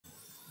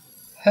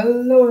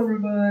Hello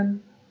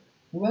everyone,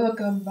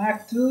 welcome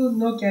back to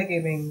Nokia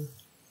Gaming.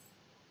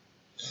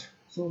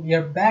 So we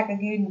are back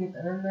again with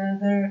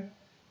another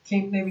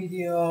gameplay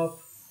video of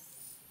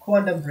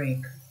Quantum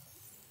Break.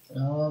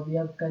 We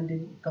have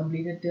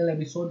completed till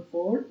episode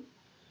 4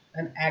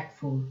 and Act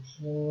 4.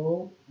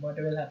 So what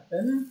will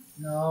happen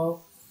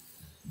now?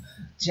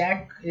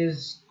 Jack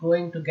is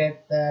going to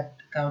get that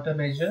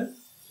countermeasure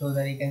so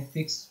that he can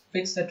fix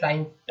the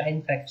time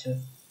fracture.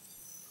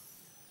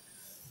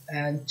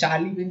 And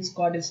Charlie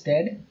Winscott is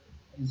dead.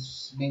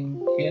 He's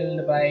been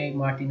killed by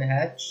Martin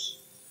Hatch.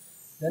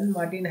 Then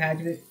Martin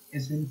Hatch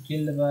has been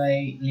killed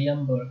by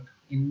Liam Burke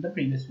in the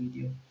previous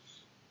video.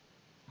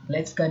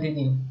 Let's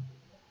continue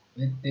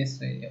with this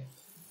video.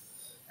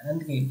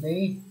 And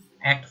gameplay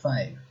Act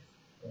 5.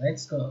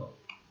 Let's go.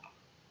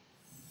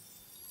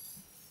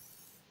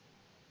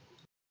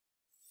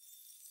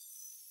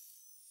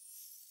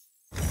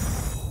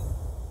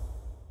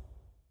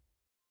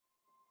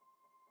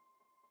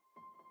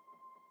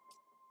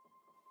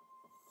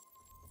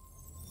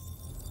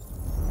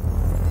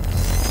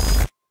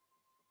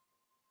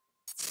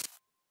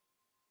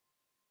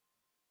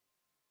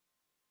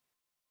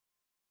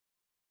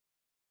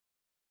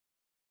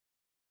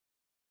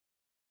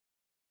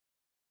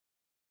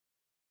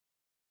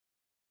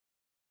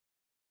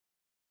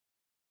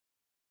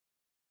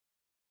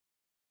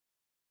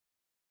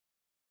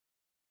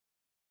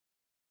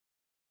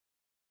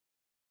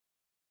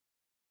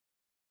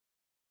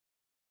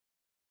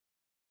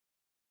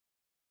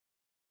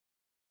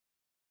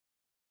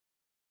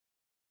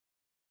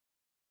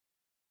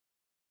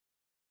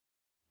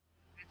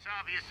 It's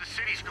obvious the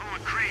city's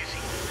going crazy.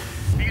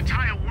 The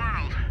entire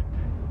world.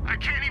 I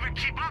can't even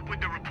keep up with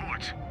the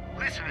reports.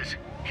 Listeners,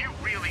 you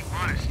really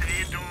want to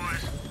stay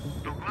indoors.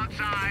 Don't go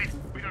outside.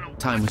 We don't know.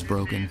 Time was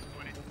broken,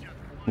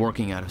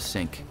 working out of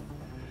sync.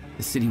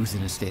 The city was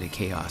in a state of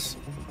chaos.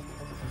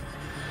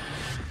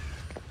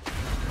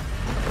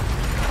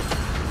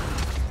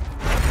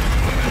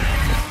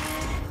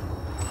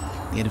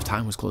 The end of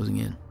time was closing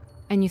in.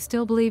 And you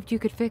still believed you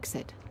could fix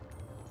it?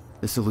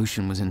 The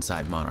solution was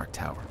inside Monarch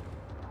Tower.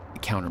 A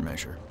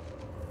countermeasure.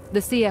 The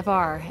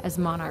CFR, as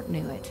Monarch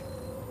knew it.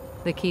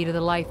 The key to the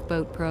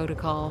lifeboat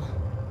protocol.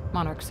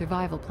 Monarch's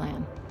survival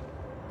plan.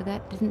 But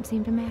that didn't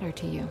seem to matter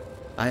to you.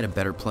 I had a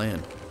better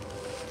plan.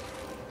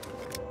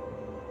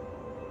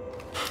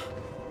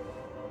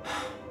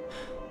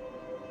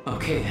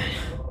 Okay then.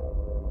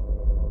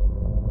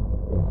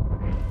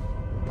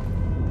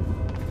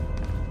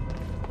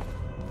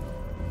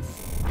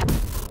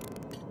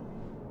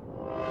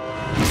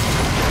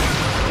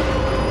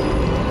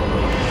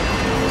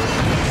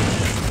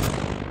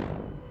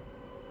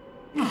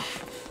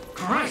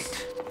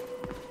 Christ!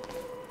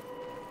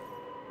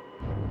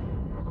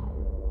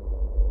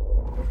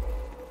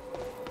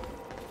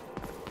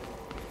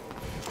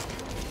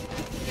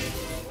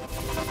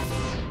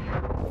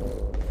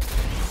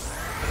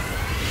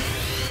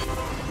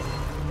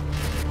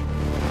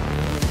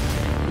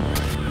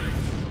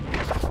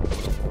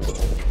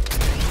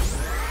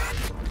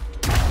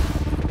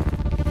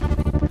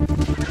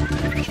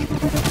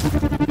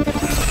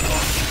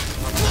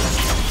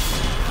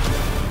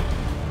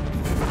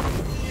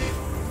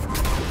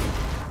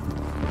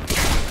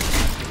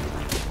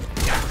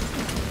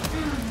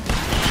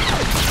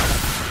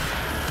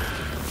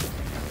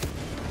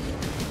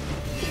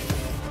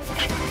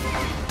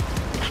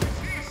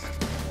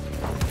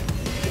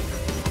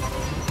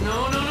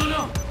 No, no, no,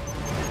 no!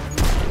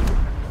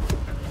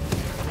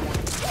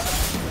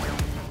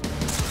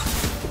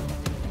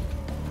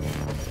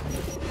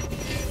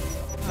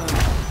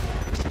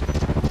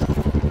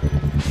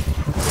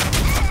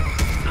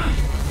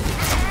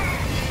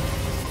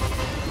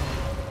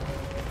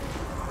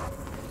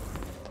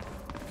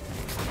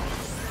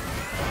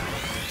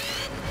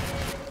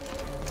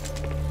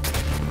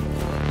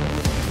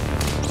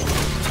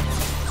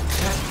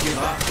 Give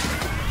up.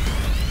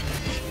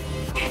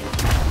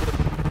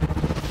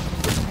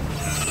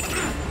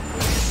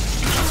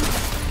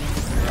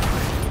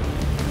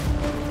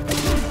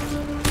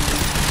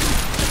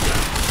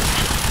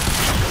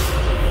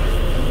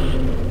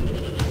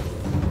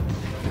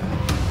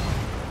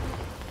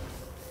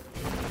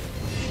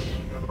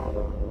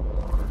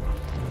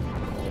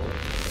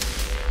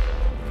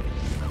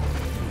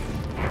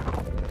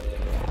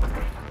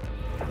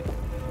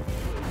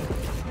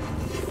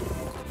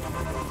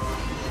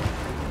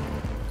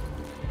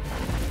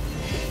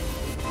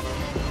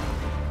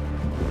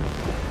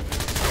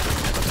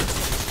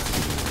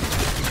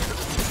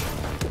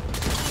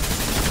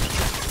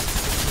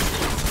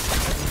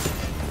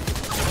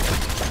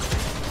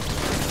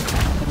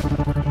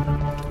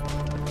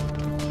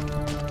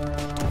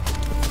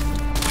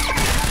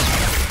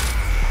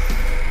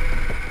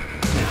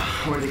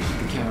 Where they keep the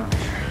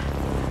countermeasure.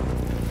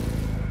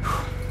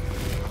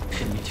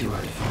 Shouldn't be too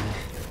hard to find.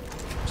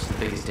 It's the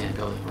biggest damn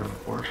building in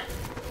Riverport.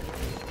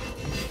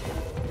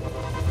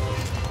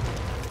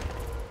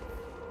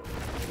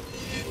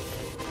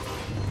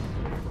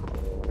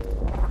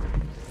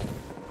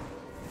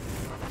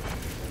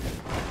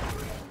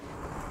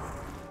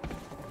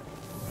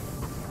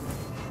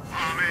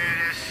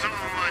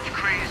 much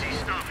crazy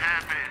stuff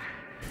happening.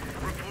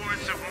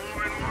 Reports of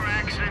more and more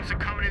accidents are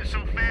coming in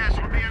so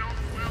fast, we're being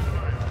overwhelmed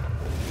by them.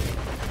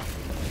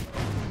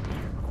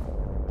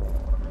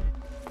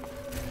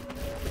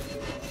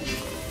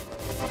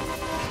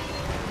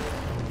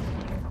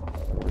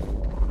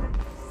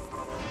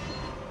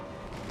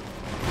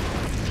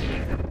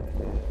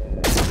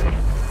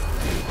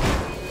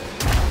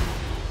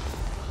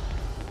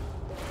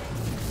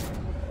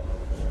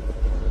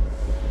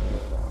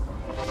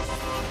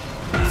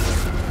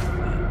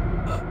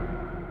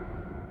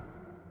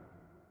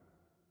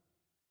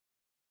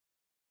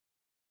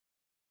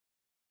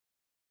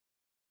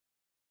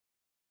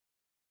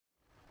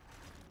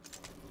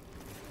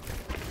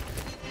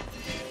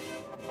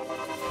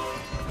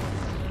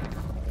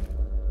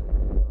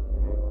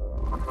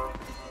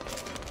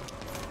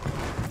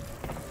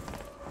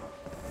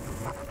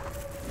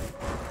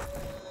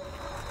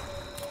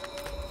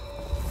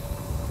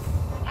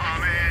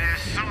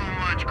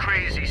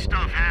 Crazy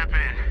stuff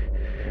happening.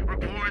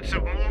 Reports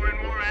of more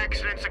and more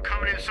accidents are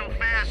coming in so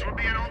fast, we're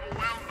being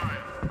overwhelmed by them.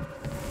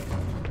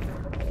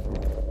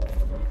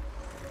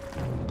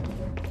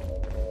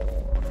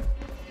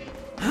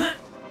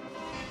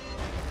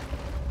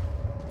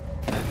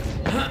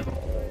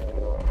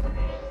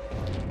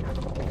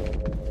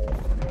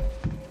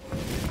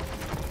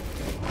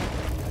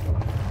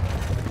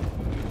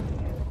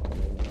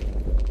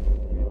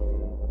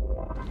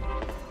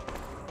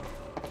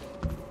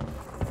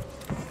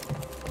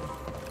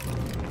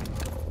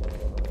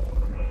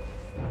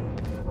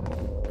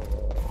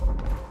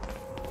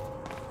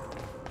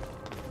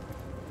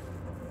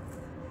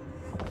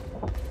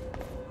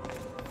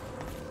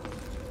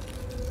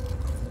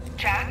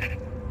 Jack?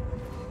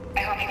 I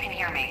hope you can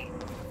hear me.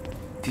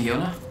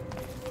 Fiona?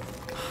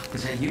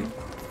 Is that you?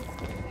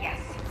 Yes.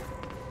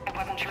 I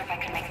wasn't sure if I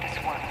could make this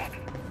work.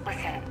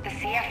 Listen, the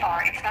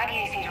CFR, it's not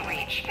easy to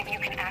reach, but you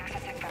can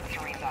access it from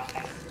Suri's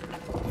office.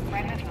 A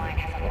friend of mine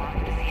has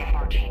unlocked the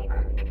CFR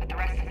chamber, but the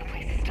rest of the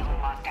place is still in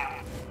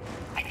lockdown.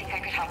 I think I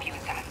could help you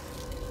with that.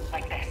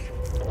 Like this.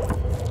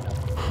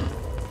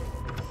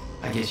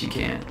 I guess you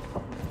can.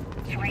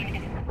 Suri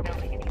isn't in the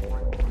building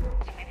anymore,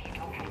 so maybe you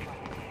don't have to run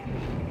into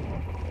him.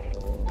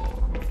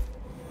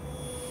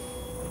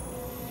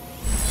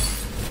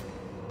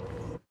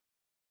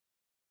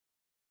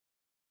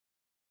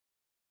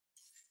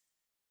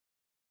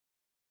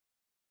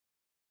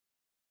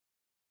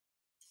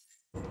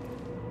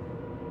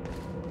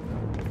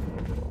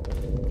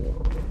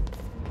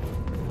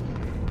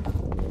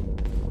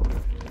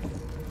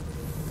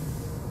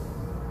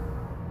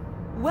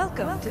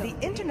 Welcome to the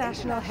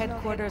international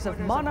headquarters of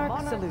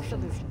Monarch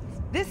Solutions.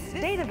 This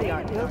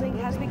state-of-the-art building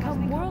has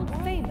become world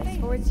famous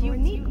for its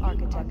unique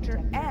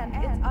architecture and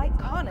its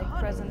iconic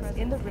presence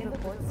in the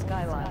Riverport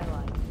skyline.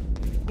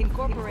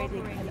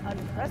 Incorporating an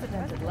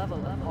unprecedented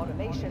level of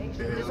automation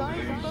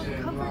designed with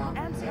both comfort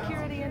and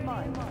security in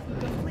mind,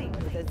 complete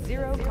with a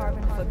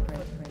zero-carbon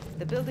footprint.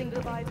 The building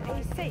provides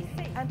a safe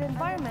and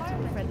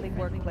environmentally friendly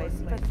workplace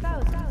for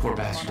thousands. Poor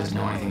bastard doesn't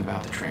know anything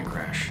about the train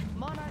crash.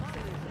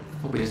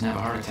 Hope he doesn't have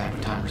a heart attack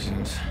when time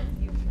resumes.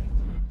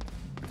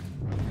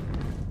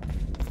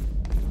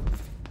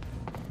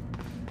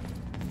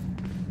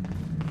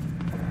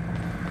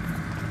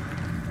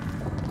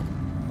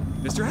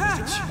 Mr.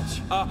 Hatch!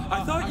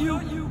 I thought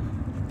you...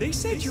 They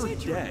said you're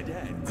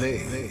dead.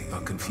 They are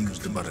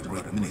confused about a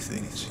great many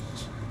things.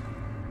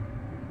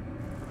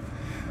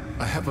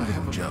 I have a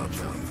little job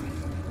for you.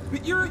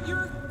 But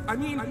I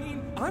mean,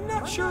 I'm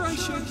not sure I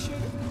should...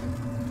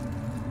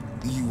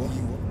 You are.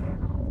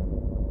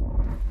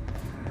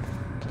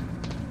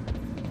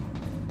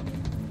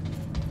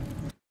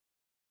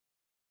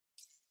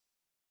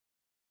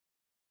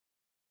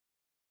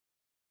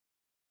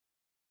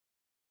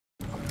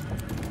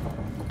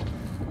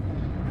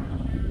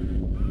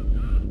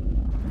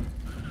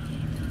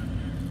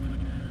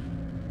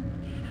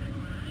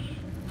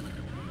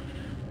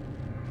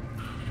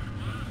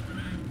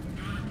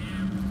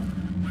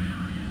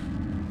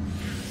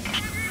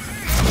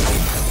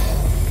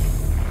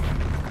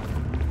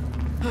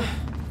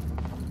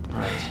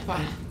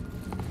 Fine.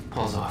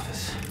 Paul's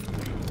office.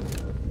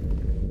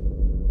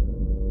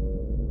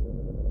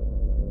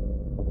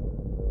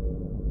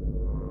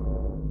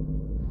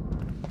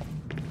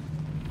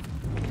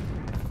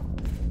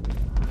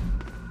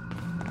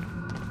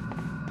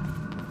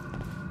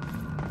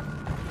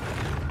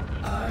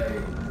 I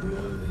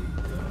really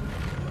don't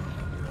want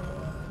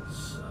your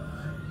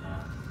side.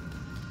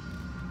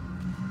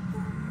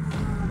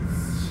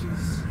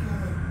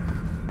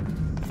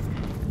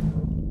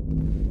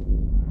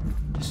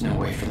 There's no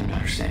way for them to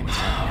understand what's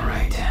happening. All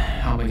right.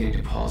 How am I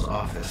getting to Paul's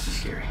office?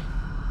 Scary.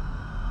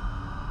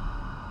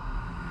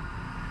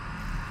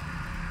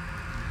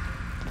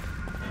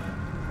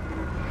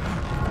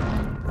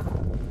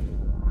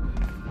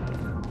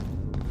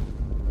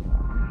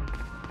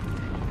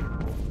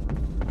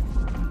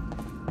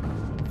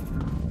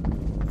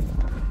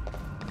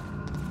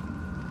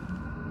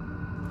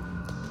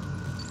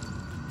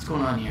 What's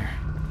going on here?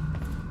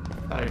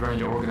 Thought I'd run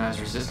into organized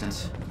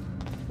resistance.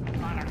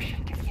 Monarch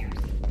shifted gears.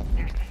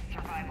 There's this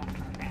survival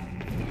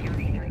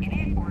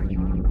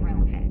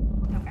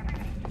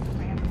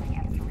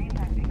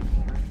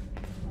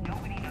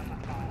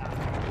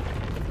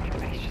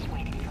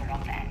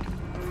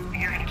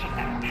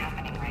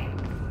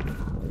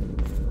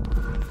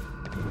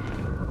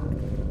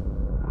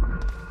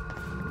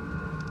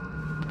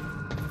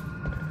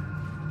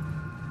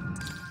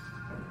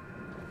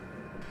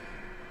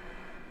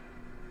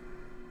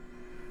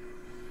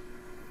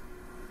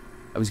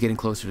I was getting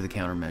closer to the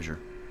countermeasure.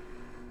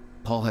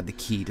 Paul had the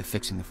key to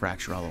fixing the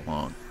fracture all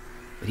along,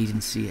 but he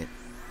didn't see it.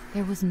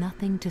 There was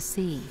nothing to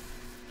see.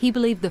 He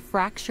believed the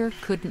fracture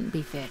couldn't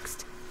be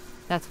fixed.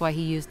 That's why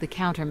he used the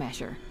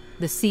countermeasure,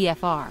 the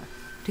CFR,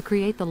 to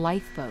create the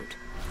lifeboat.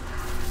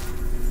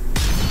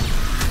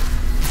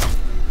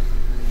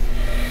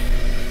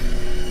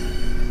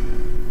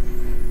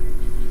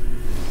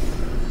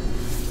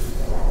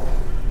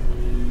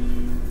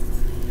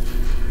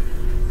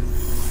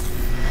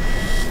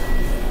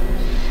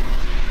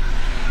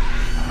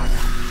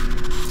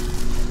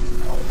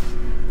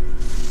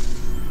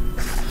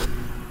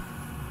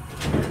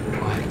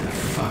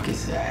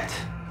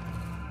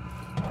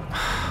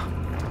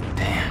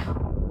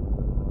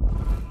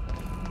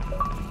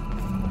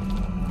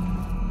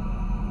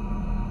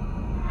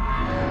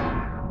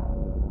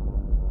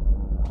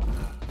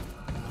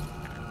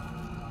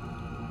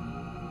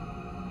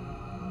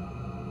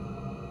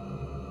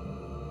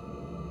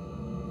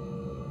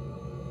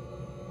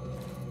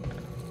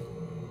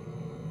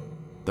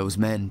 Those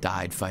men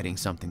died fighting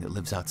something that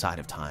lives outside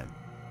of time.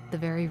 The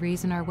very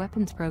reason our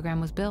weapons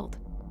program was built.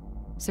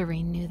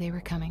 Serene knew they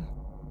were coming.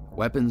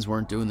 Weapons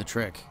weren't doing the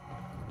trick.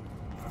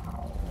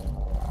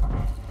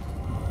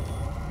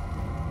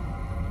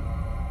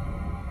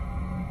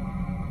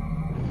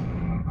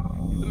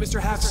 Mr.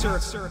 Half,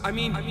 sir, I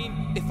mean,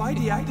 if I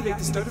deactivate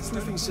the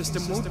stutter-proofing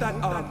system, won't that,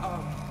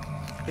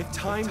 if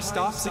time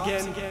stops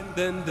again,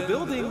 then the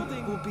building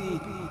will be...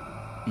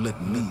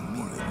 Let me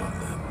worry about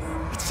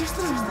that. It's just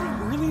that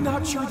I'm really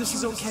not sure this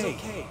is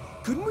okay.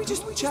 Couldn't we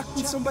just check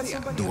with somebody?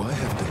 Do I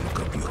have to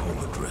look up your home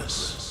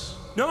address?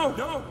 No.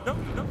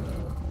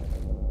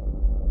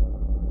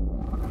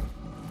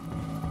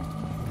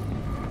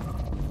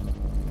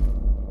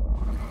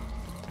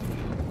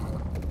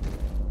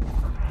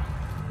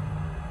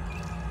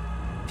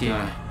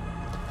 Fiona,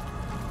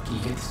 can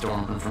you get this door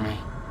open for me?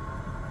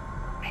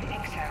 I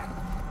think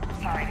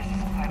so. Sorry, this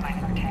isn't quite my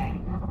forte.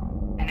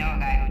 I know a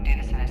guy who would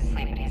do this in his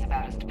sleep, and he's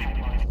about as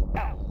dependable as...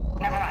 Oh,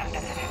 never mind,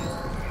 that's it.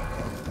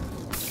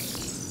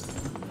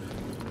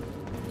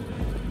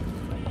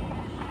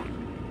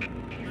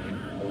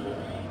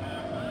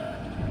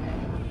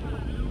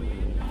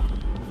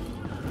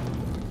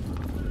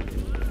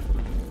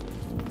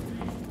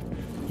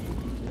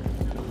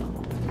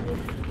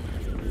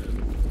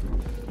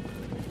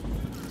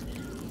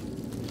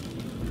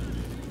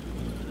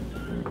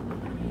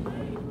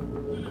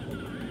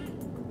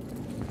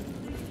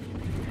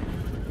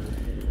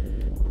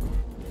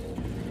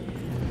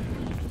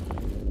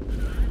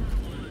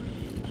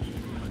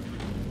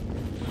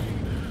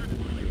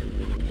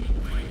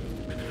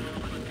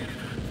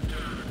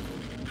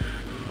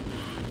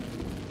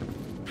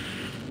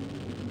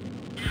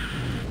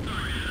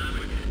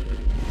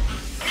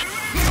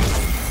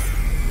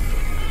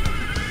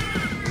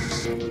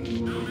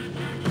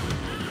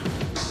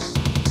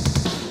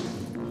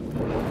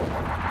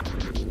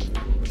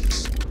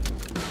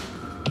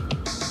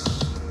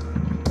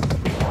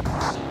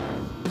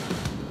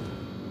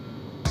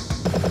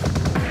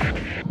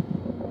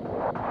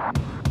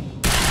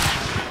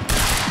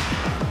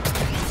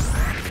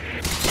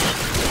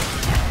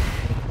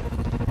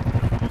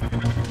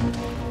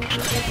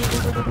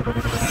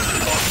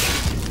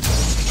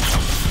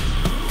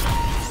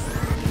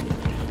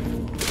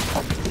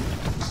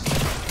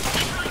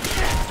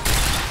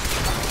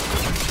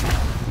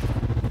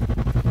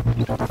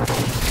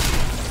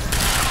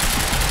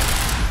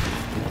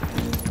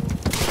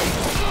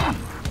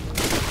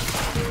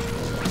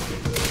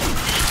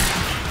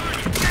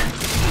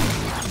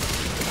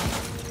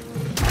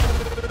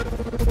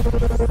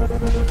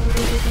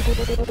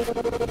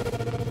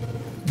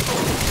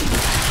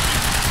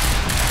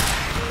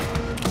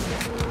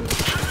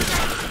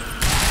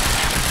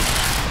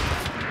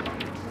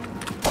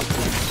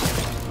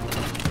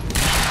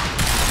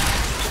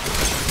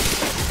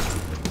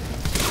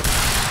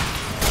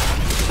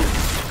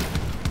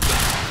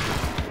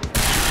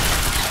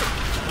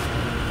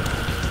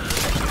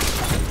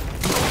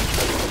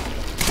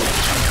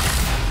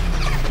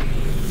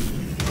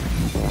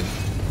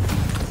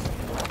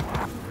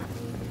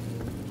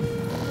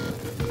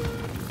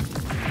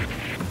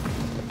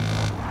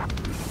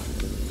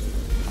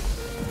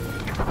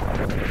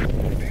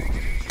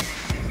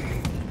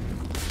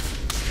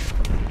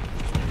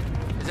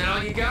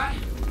 You got?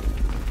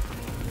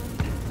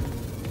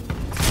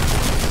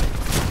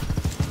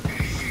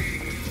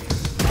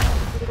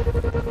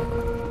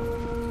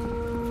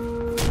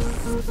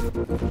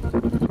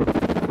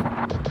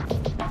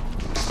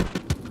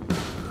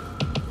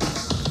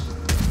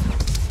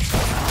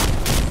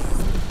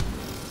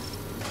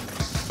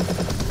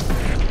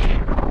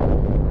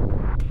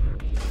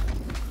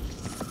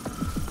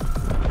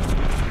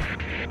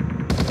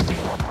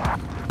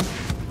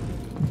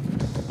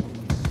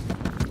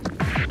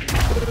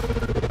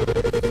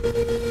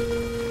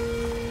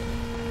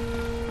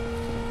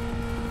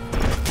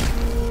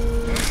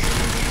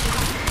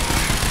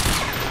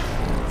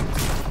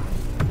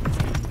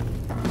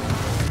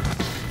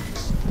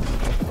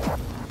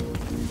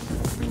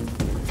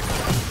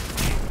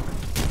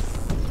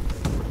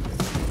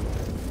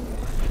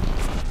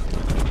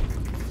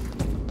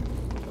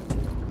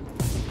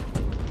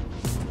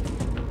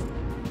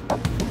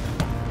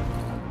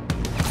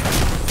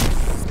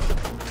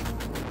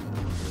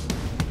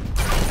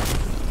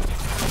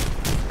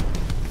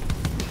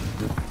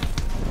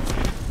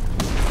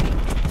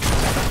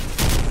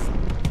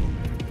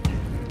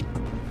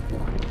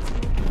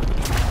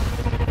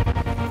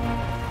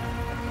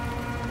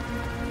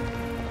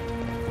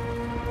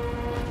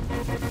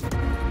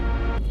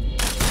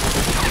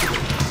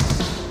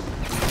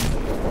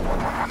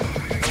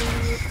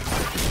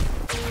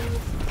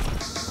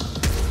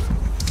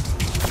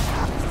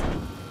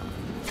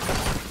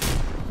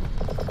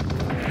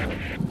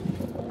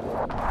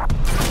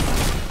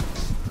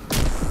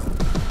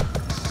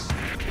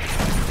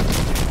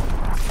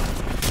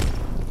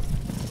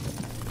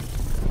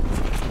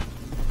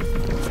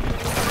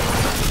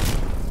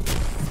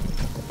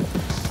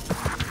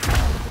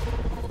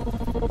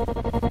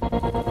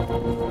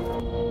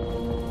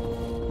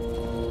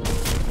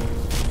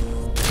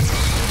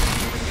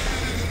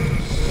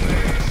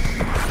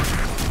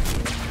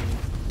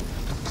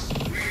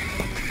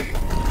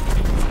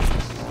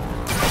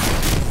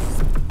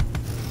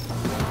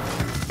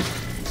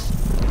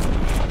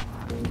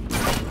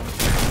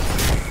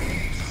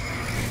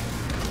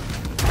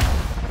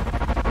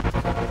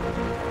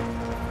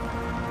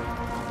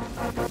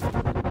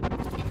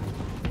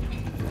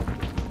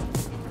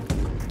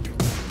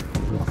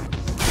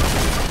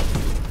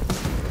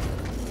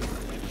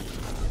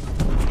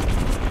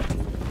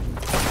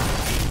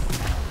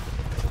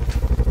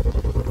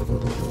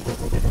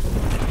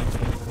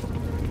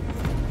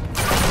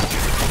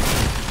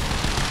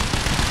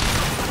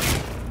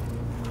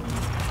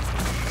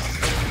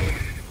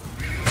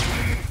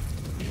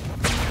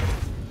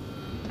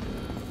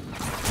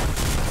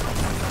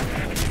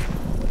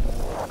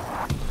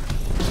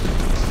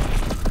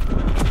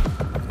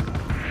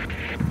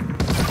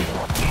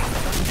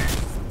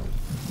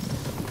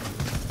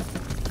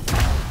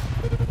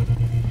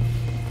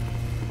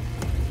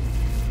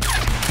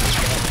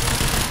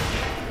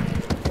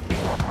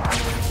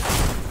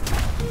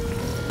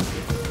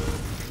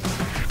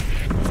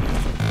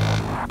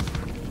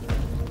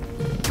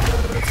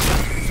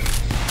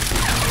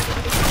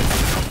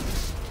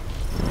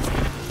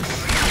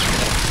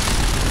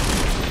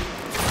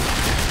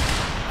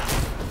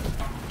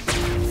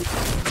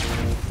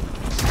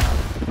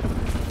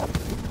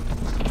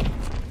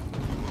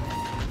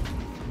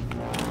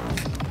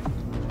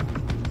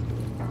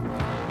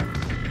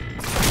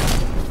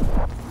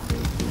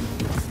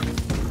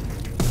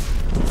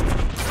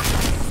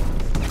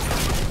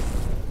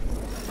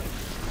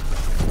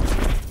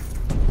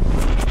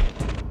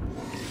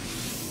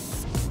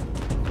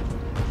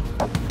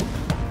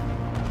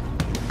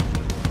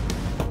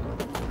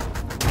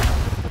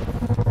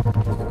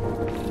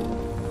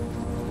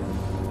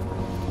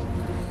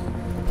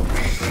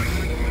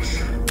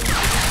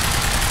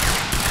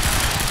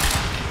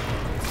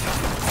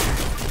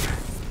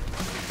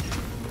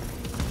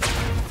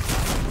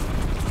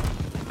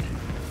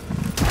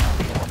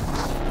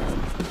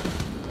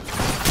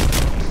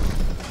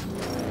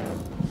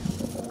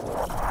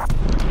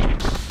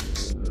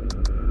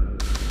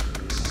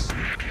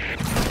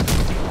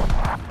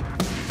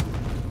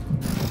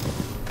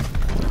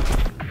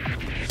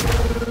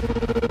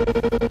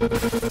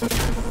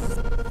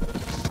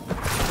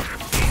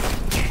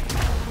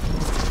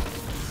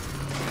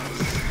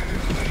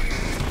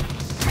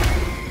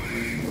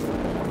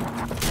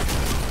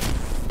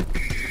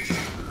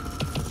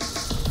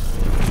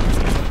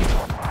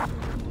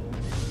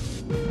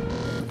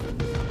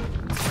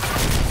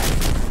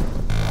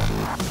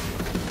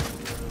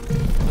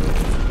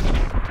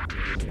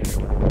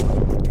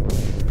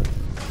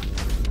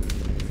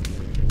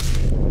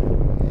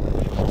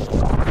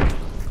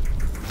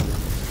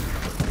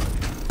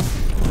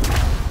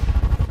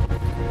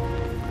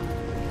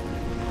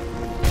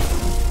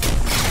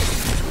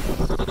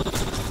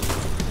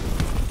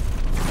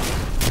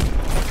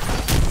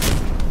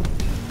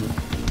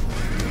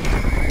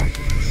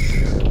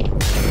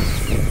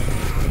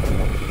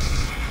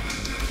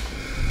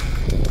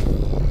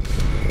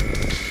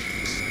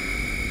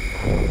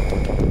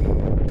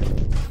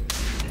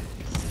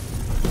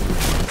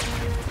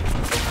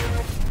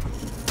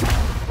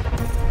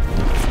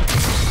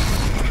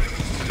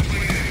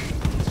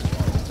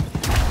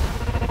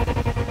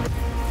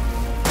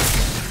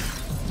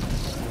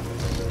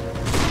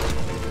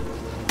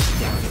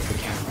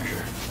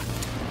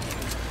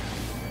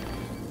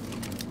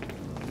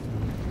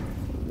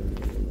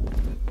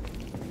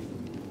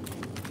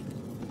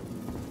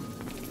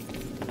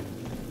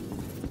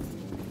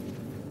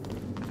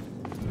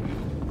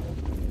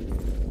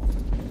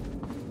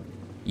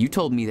 You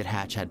told me that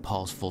Hatch had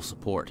Paul's full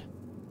support.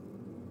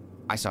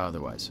 I saw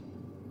otherwise.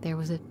 There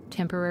was a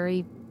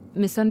temporary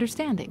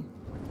misunderstanding.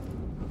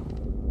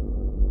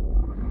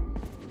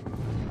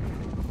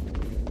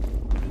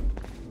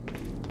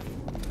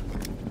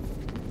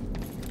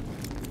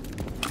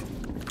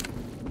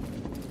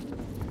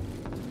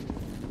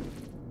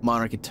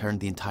 Monarch had turned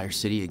the entire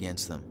city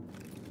against them.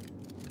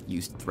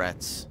 Used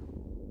threats,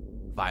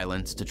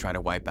 violence to try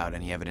to wipe out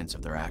any evidence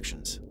of their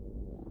actions.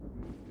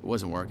 It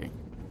wasn't working.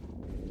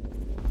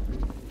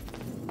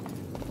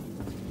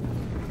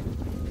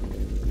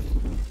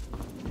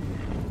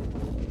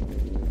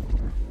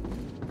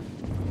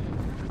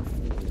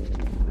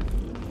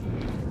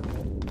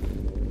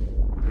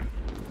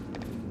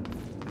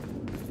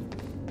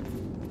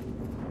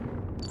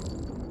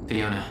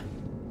 Fiona,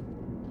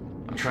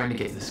 I'm trying to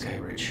get to the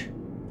Skybridge.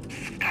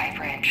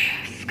 Skybridge.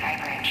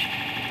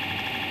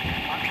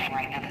 I'm marketing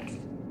right now. That's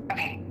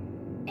okay.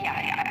 Yeah,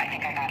 I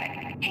think I got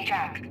it. Hey,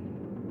 Jack,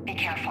 be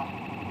careful.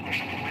 There's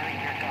something really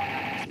weird going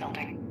on in this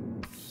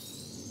building.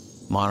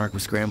 Monarch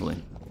was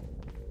scrambling.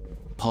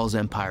 Paul's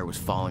empire was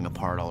falling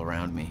apart all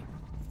around me.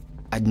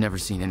 I'd never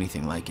seen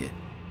anything like it.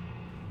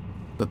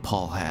 But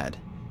Paul had.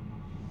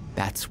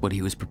 That's what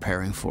he was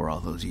preparing for all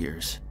those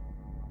years.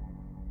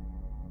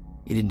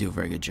 He didn't do a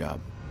very good job.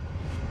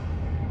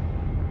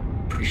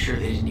 Pretty sure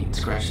they didn't even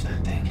scratch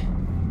that thing.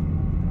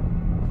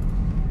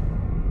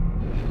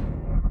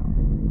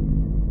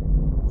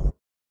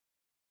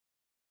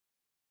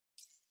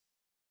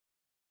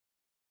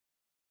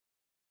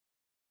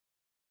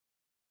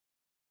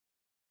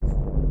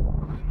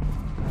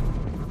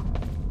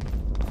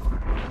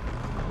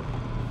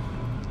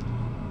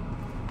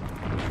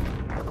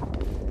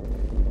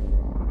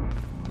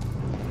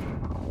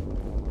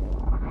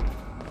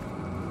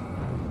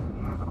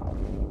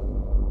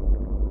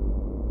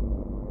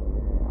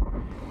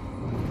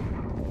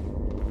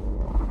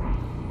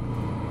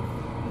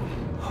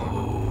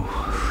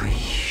 Holy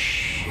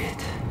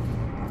shit.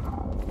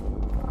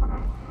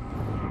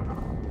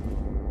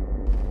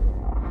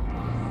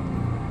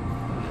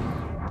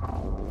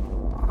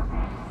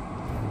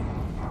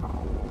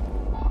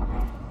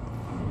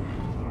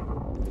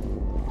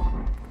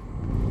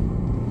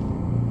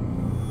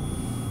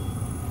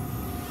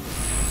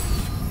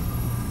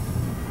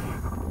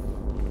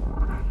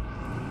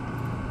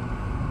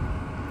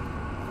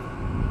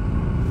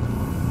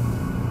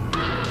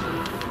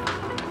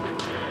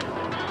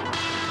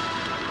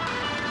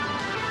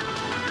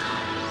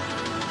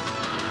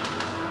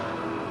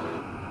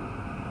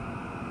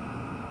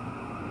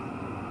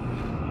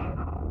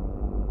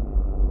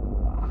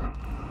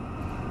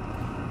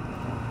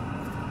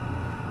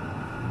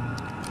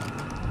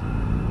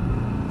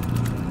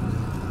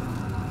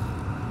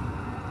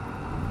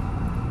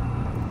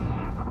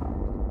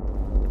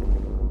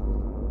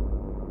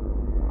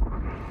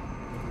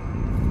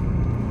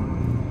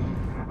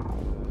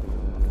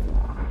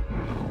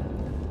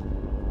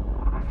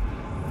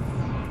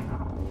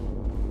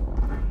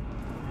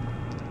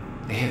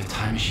 They have a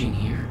time machine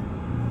here?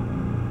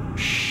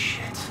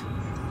 Shit.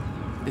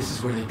 This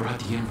is where they brought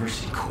the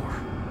university core.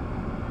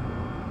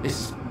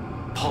 This is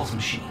Paul's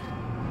machine.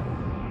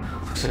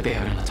 Looks like they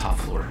have it on the top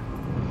floor.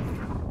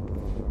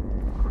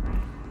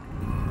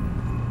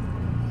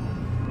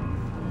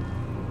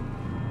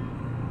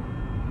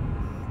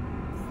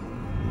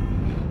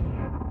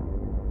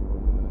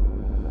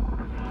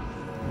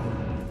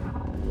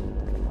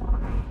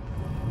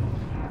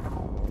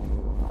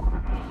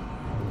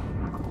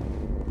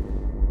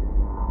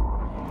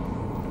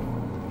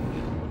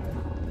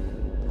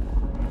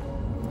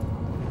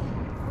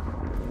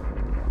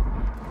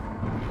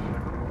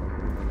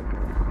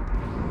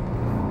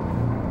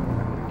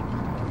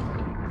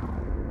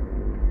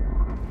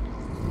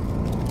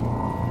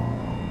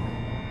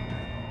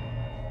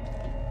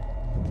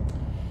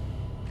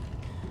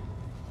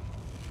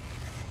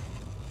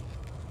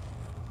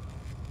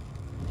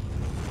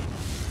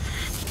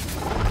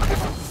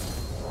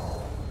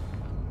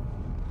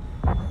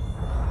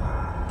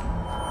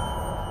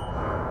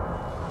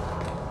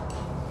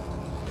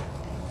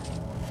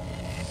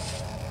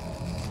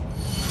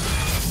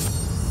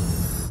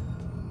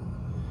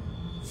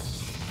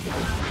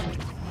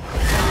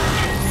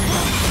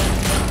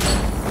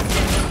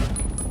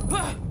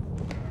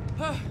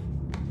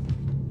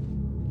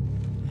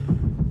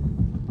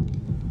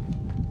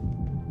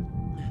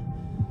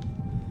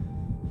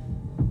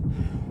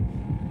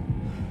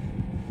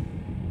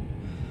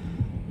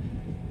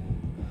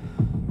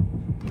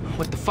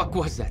 What the fuck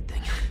was that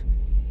thing?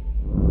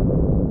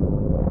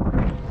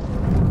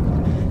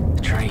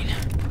 The train.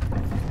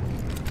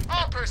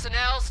 All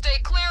personnel, stay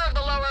clear of the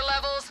lower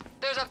levels.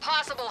 There's a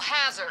possible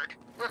hazard.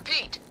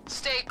 Repeat,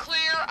 stay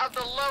clear of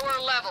the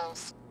lower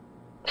levels.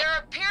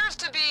 There appears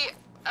to be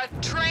a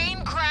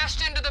train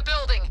crashed into the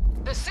building.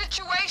 The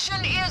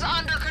situation is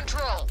under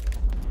control.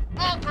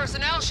 All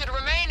personnel should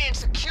remain in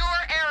secure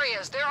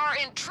areas. There are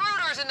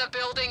intruders in the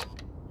building.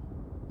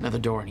 Another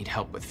door I need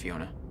help with,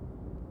 Fiona.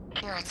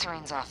 You're at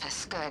Serene's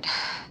office. Good.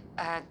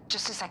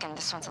 Just a second.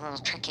 This one's a little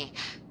tricky.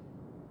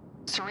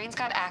 Serene's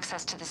got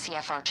access to the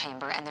CFR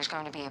chamber, and there's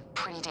going to be a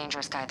pretty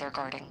dangerous guy there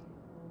guarding.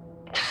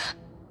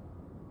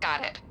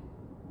 Got it.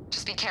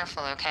 Just be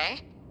careful,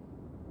 okay?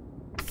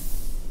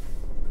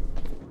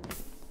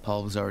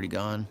 Paul was already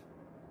gone,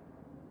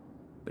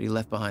 but he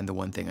left behind the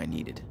one thing I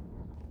needed.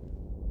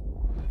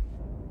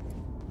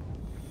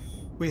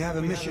 We have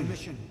a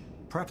mission.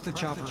 Prep the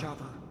chopper.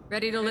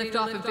 Ready to lift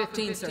off in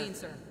 15,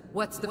 sir.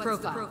 What's the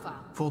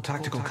profile? Full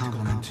tactical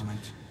complement.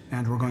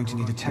 And we're going to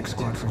need a tech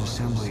squad for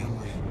assembly.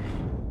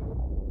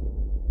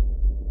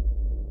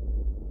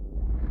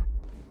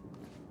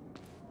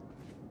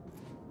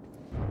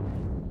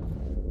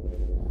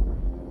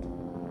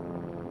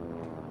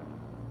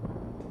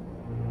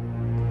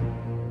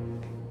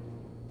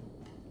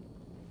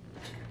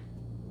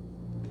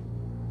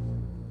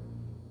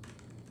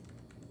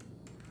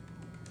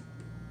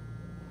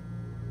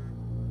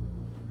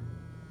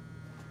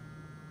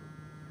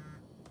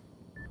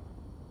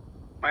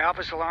 My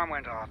office alarm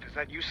went off. Is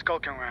that you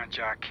skulking around,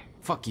 Jack?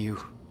 Fuck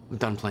you. I'm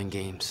done playing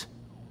games.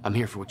 I'm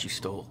here for what you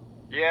stole.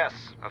 Yes,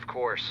 of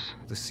course.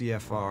 The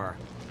CFR.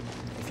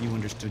 If you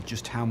understood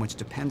just how much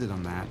depended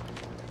on that,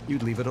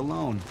 you'd leave it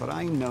alone. But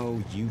I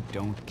know you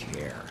don't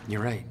care.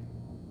 You're right.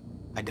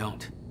 I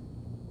don't.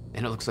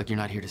 And it looks like you're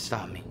not here to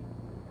stop me.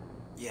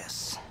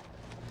 Yes.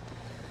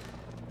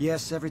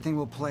 Yes, everything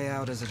will play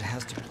out as it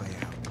has to play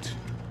out.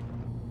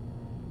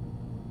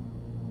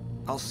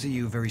 I'll see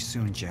you very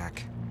soon,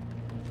 Jack.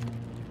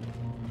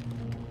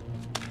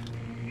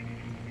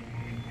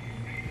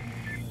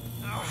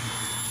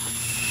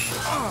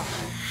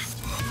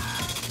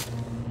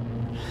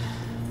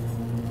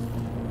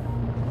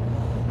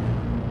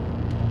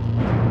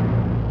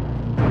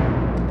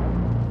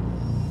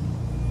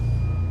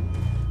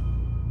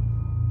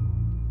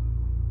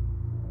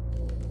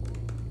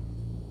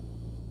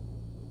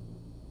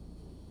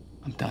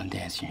 I'm done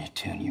dancing your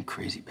tune, you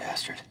crazy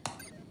bastard.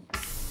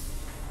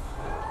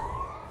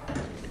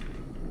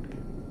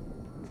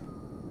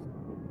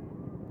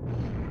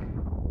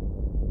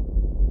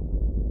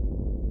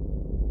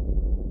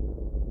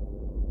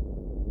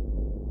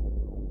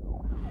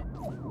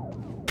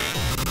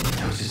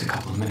 That was just a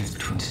couple of minutes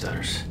between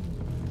stutters.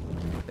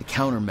 The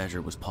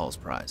countermeasure was Paul's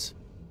prize.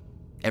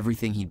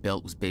 Everything he'd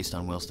built was based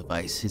on Will's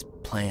device. His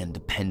plan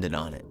depended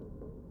on it.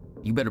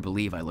 You better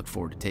believe I look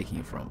forward to taking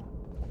it from him.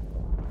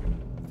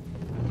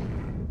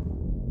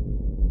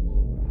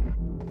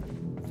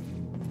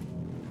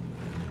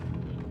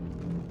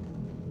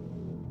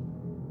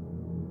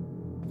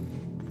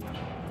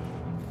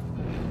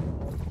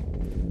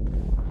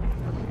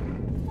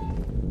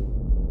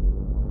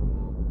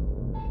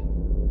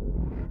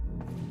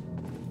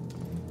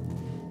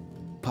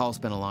 Paul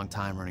spent a long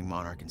time running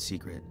Monarch in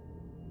secret.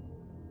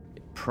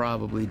 It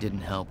probably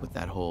didn't help with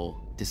that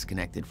whole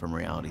disconnected from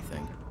reality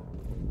thing.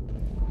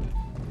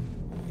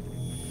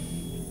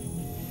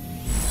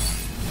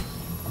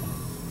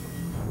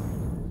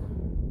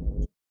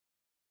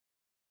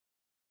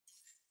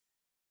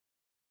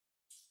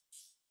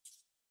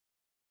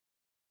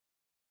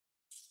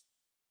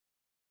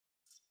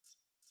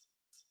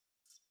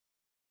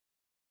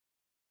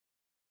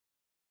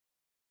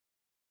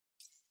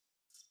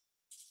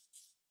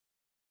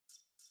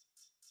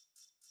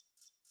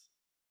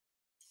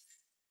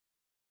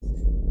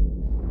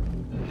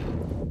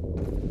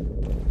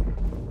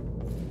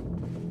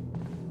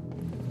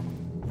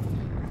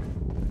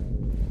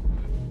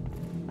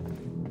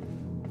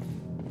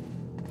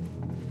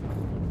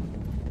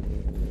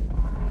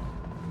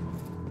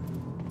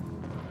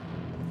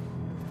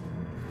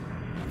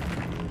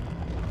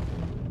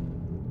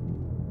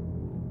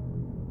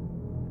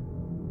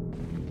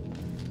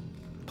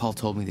 Paul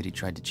told me that he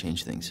tried to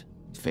change things.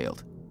 It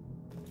failed.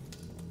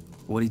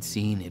 What he'd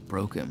seen, it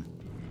broke him.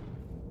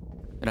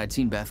 And I'd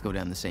seen Beth go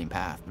down the same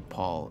path, but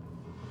Paul,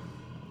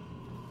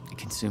 it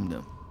consumed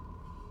him.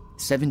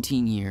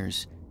 17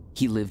 years,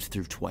 he lived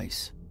through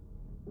twice.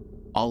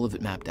 All of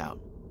it mapped out,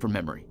 from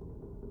memory.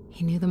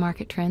 He knew the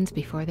market trends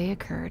before they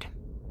occurred.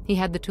 He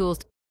had the tools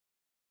to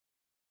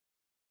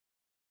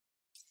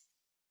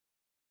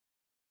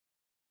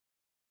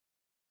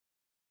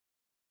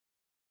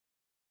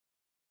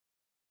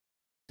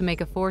make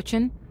a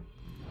fortune,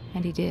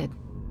 and he did.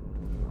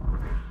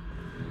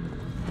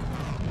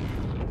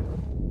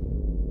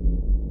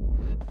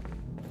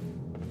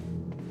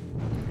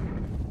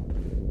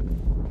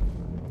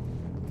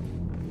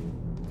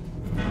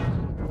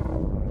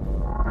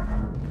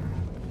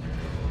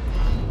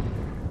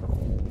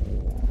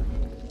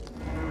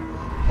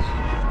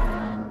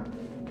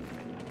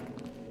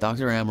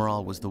 Dr.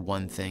 Amaral was the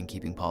one thing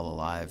keeping Paul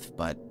alive,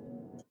 but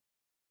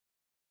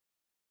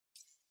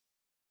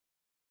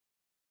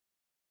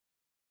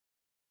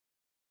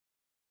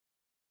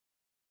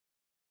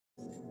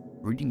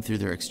reading through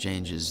their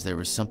exchanges, there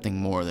was something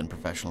more than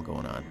professional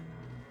going on.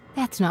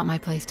 That's not my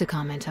place to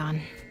comment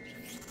on.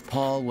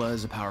 Paul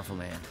was a powerful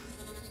man,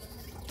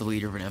 the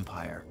leader of an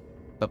empire,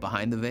 but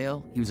behind the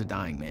veil, he was a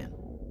dying man.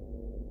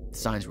 The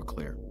signs were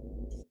clear.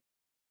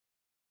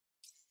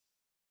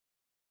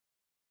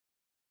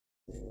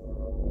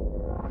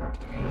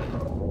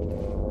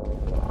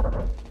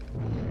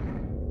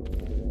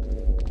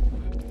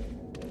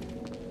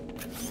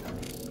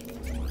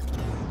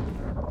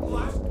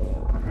 Last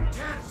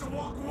chance to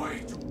walk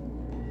away.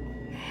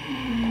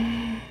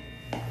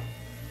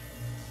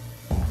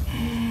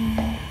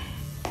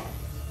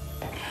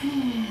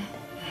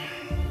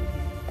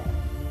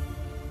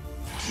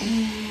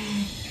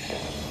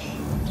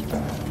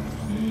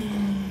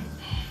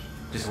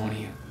 Just one of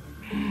you.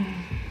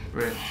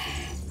 Rick.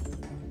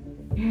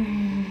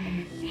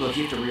 Look,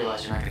 you have to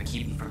realize you're not going to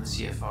keep me from the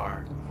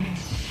CFR.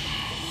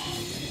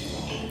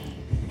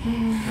 You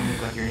don't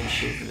look like you're in any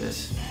shape for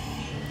this.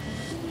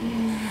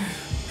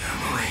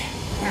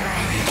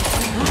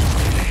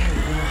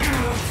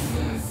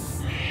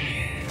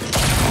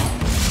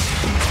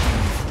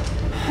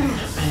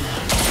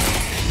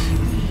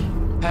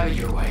 Have it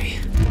your way.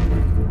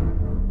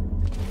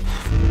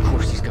 Of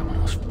course he's got one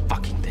of those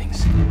fucking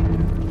things.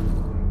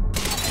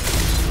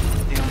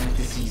 They don't make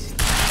this easy.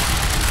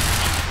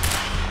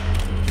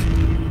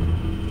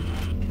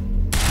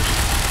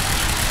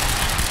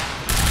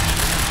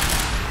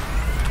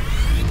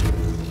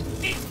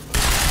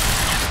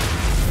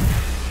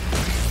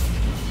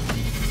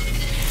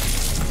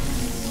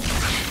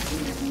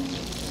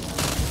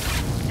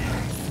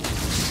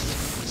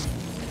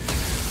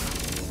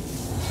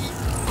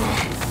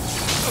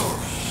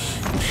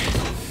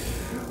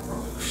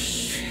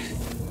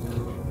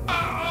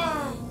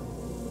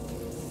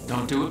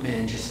 Don't do it,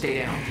 man. Just stay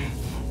down.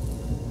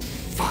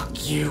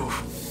 Fuck you.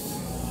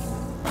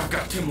 I've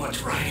got too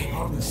much writing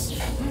on this.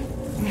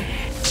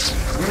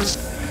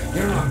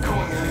 You're not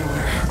going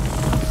anywhere.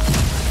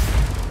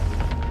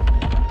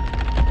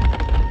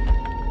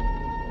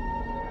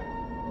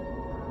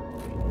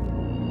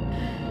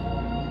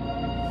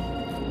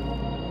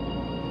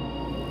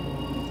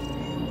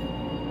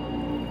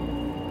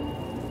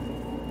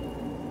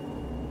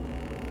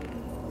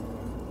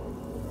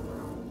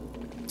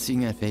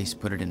 Seeing that face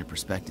put it into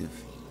perspective.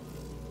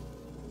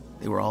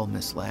 They were all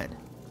misled,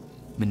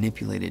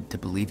 manipulated to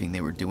believing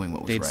they were doing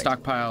what was They'd right.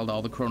 stockpiled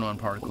all the chronon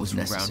particles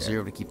from ground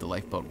zero to keep the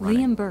lifeboat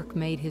running. Liam Burke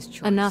made his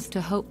choice. Enough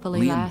to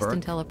hopefully Liam last Burke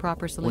until a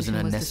proper was solution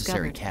an was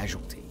unnecessary discovered.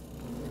 casualty.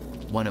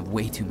 One of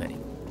way too many.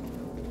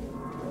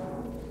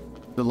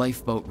 The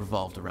lifeboat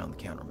revolved around the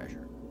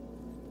countermeasure.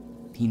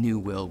 He knew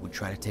Will would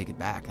try to take it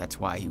back. That's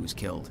why he was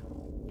killed.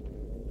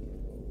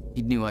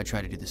 He knew I'd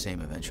try to do the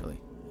same eventually.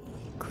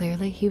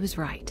 Clearly, he was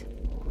right.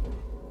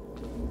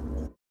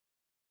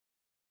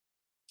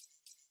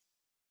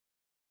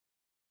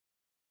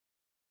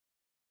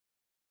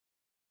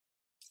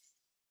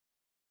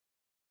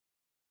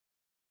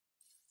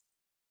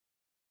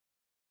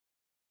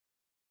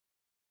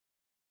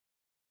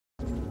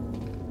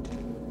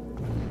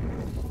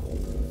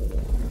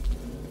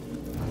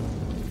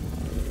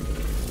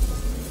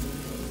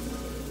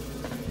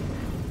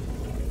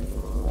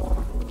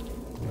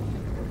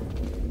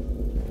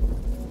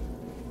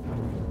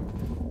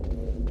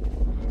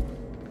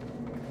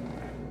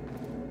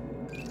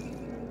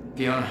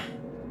 Fiona,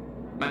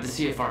 I'm at the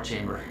CFR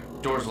chamber.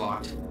 Door's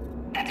locked.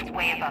 That's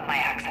way above my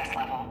access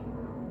level.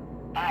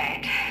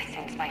 But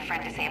since my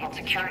friend disabled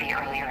security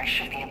earlier, I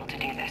should be able to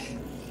do this.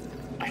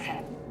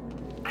 Listen,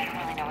 I don't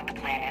really know what the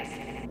plan is,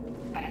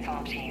 but it's all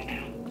up to you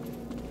now.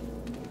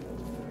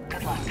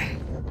 Good luck.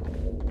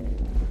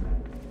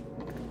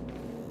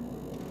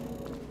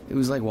 It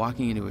was like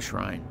walking into a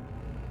shrine.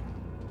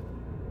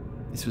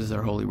 This was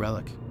their holy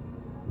relic.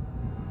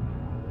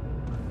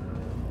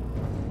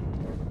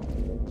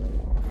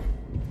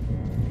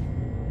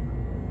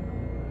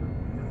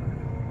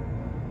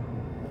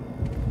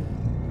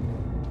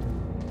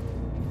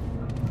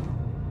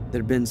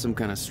 There'd been some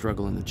kind of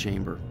struggle in the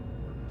chamber.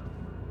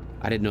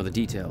 I didn't know the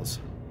details.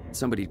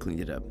 Somebody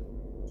cleaned it up.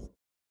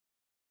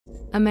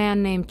 A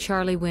man named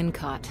Charlie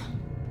Wincott.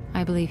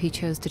 I believe he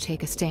chose to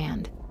take a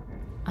stand.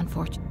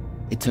 Unfortunately.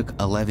 It took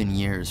 11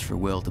 years for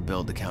Will to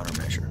build the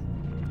countermeasure.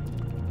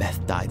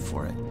 Beth died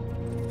for it.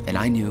 And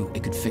I knew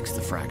it could fix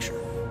the fracture.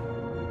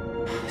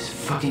 This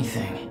fucking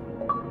thing.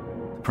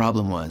 The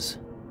problem was,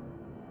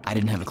 I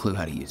didn't have a clue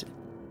how to use it.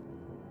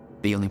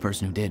 The only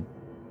person who did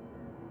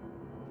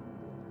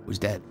was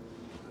dead.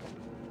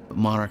 But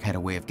Monarch had a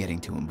way of getting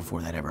to him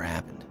before that ever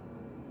happened.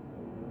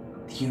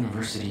 The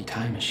university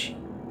time machine.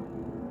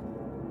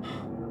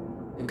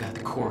 They've got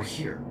the core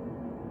here.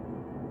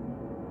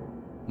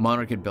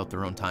 Monarch had built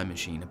their own time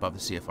machine above the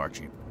CFR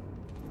chamber.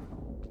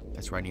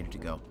 That's where I needed to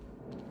go.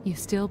 You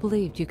still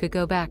believed you could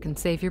go back and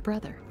save your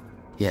brother?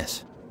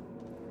 Yes.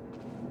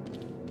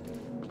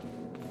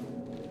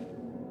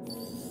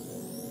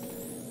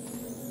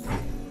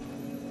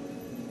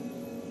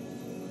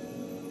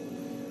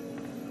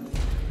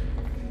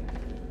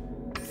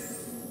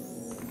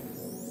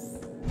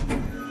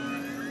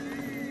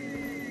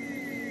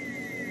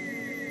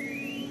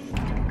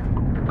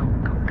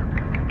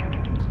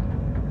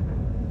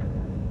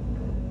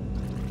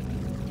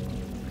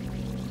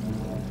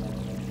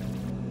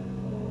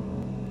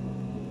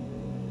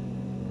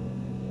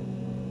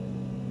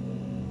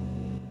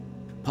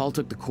 Paul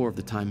took the core of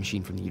the time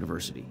machine from the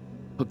university,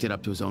 hooked it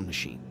up to his own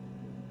machine.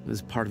 It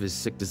was part of his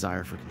sick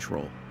desire for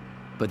control.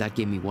 But that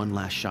gave me one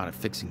last shot at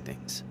fixing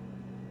things.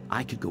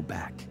 I could go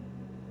back.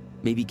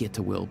 Maybe get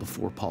to Will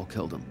before Paul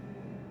killed him.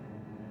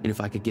 And if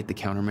I could get the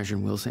countermeasure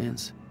in Will's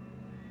hands,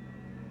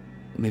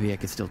 maybe I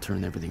could still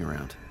turn everything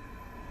around.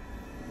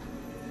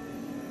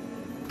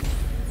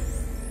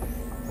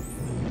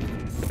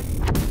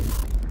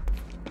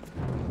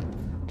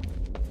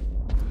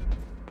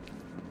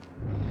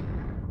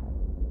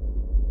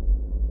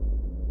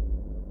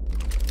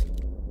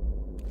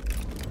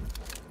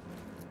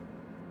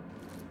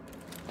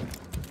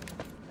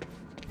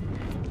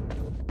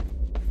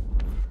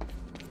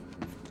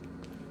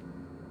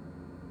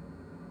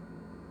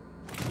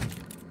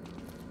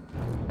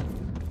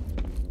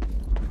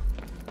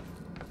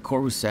 The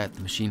core was set,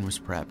 the machine was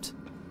prepped.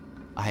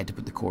 I had to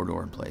put the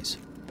corridor in place.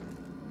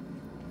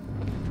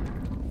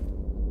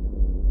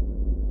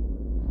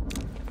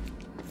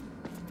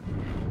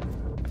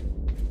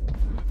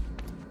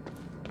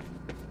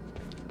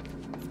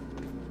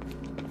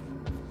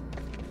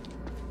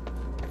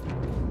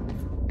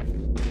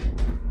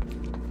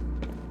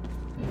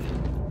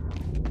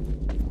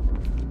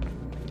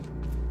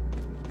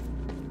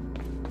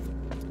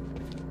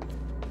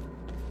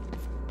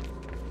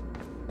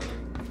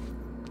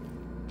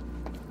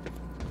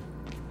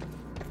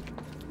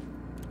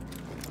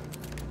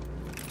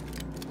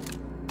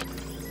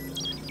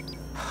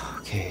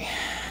 Okay,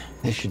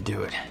 this should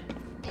do it.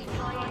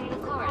 Deploying the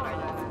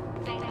corridor.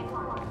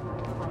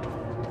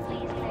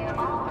 Please clear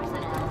all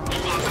personnel.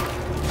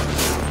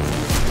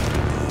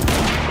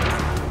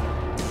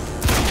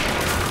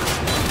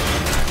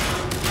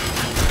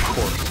 Of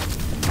course.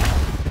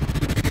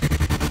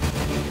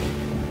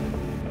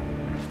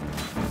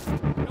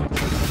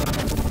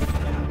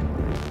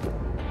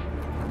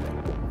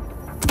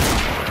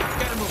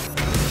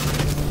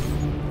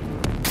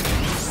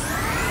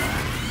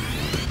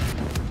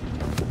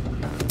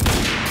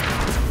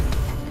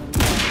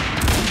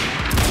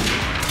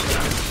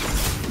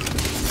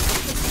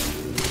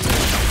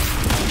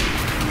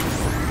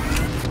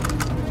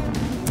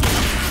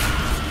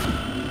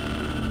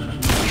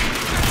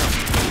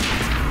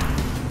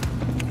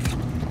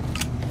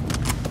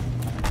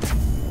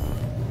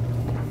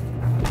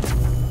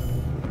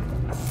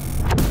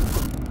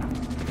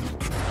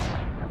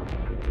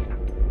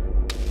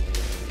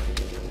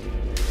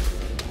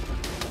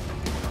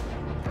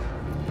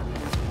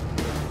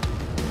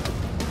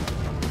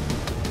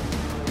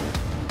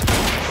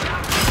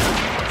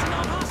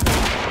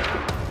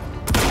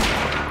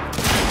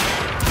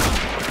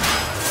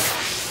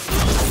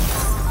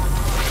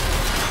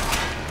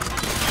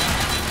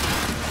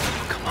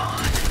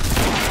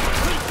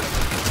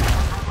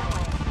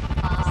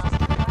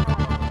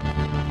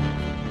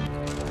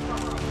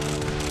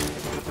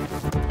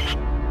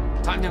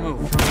 Time to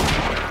move.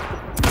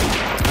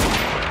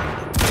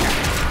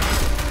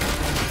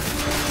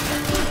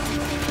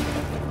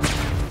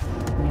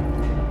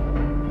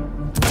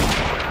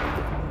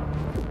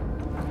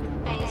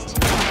 Phase 2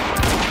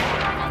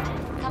 deployment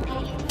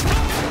complete.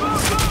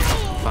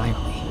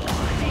 Finally.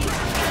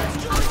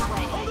 On the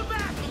way.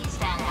 Please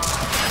stand by.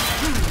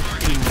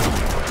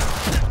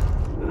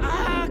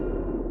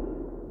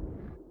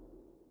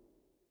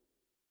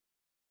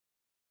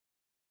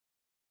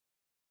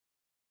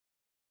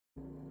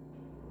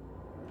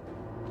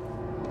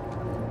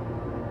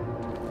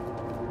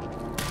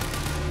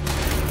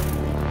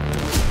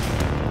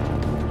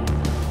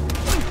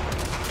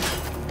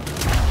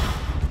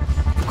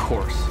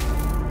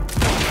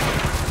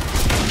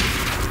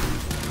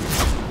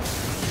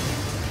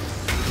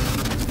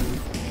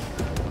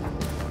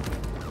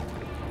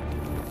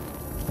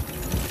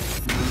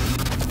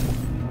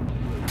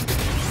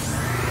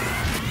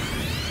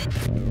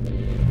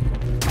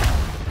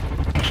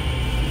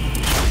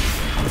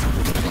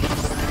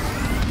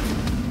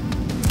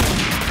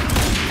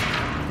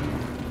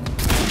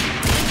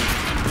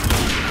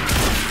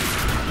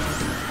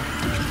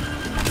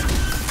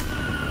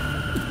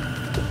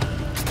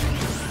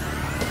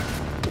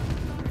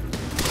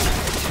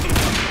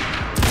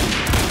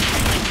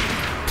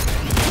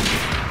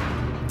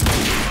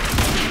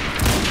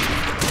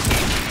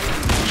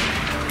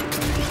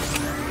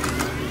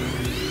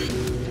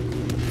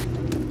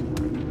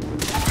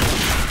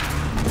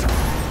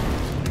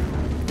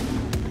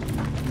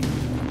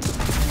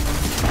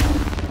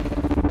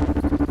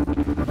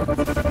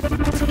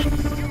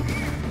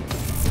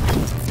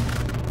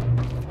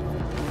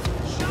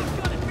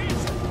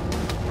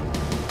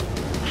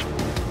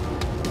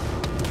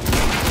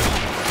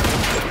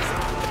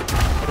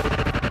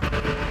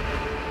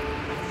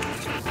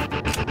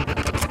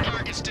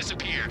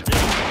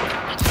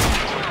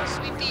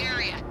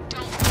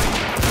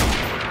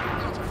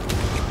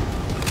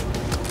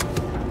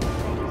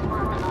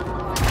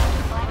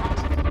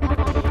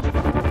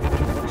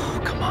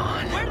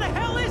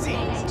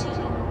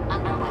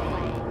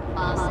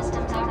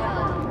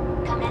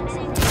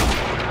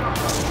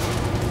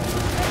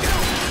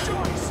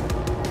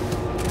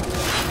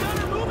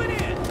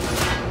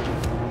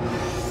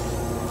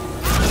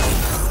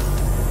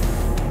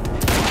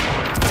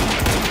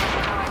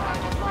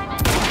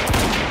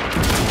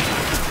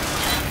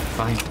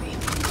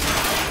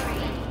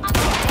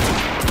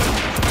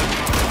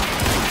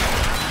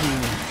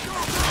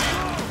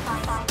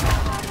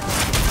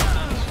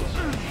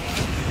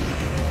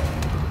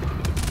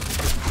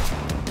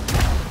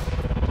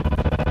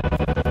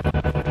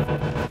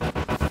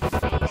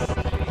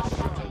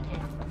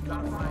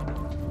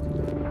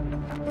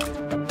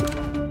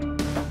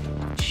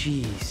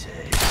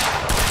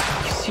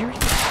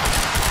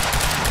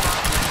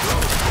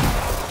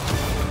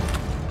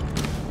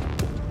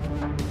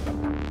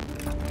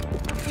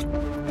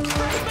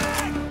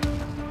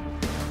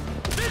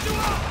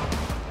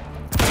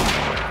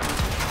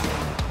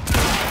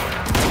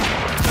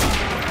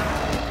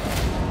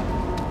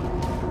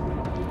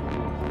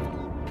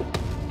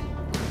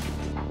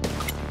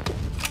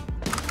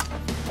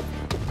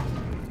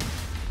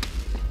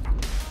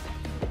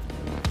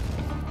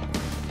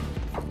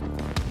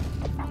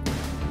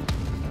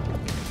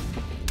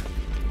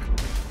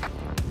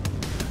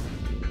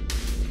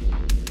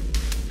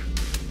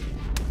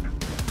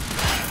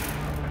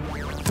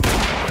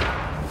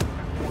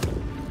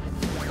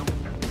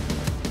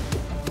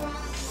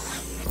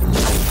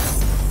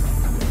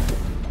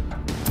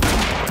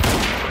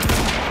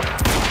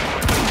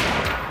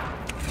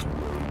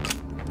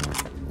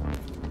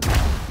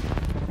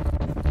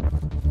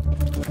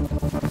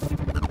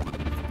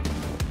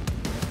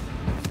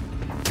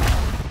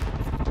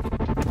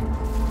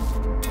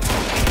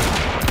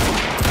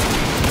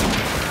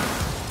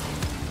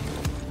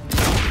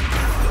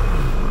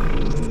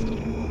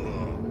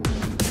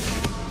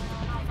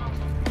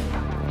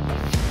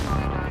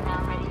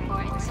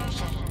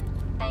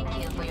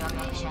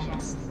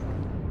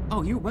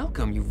 Oh, you're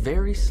welcome, you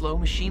very slow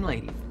machine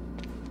lady.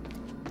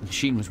 The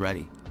machine was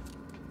ready.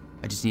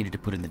 I just needed to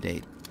put in the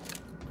date.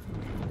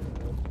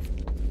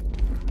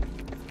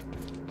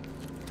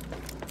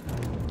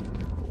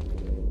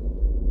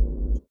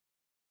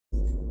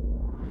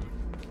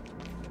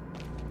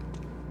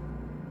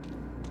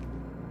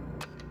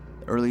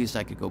 The earliest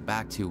I could go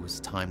back to was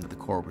the time that the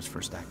core was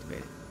first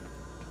activated.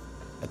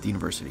 At the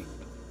university.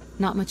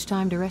 Not much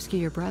time to rescue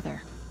your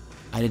brother.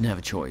 I didn't have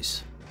a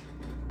choice.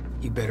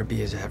 You better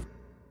be as ever.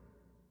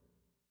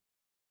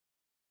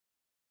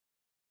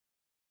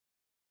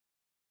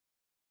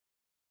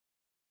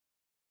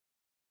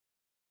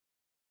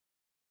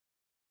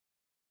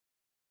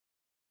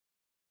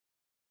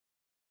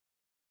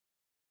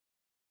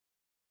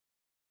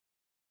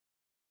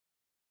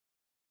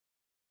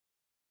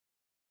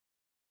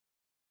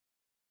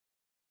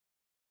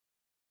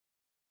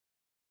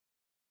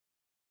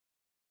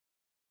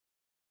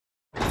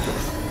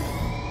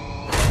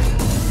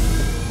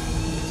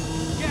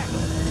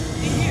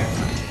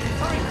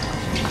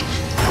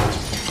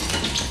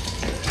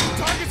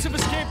 Targets have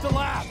escaped the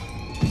lab!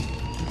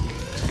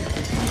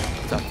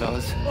 What's up,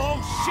 fellas? Oh,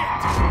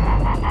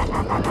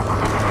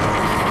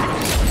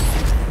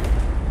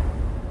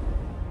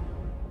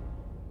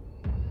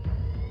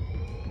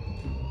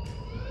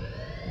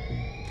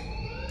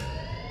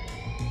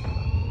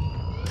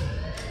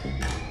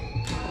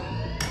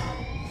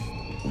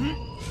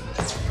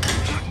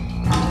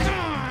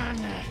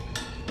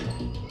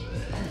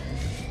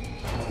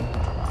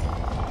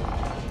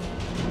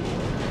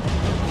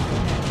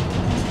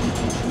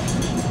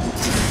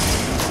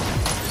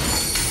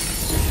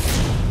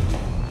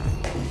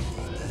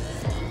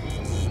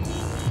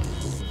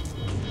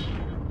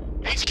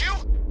 HQ?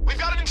 We've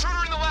got an intruder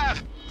in the lab!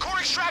 Core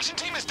extraction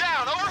team is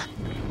down, over!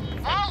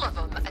 All of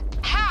them?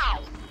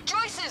 How?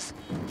 Joyce's...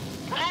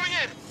 We're moving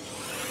in!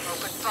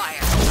 Open fire.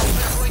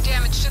 But avoid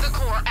damage to the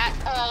core at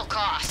all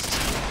costs.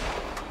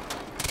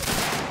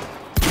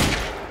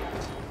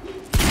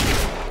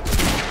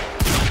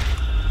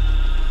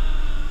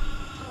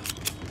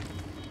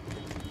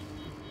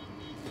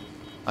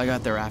 I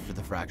got there after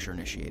the fracture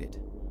initiated.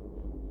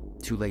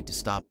 Too late to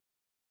stop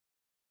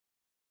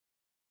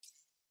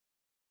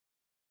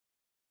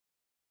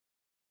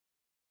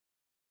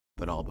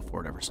it all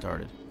before it ever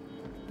started.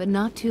 But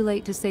not too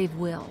late to save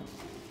Will.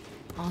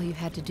 All you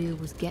had to do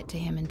was get to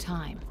him in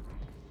time.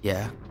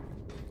 Yeah,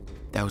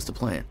 that was the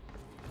plan.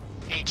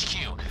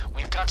 HQ,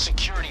 we've got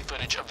security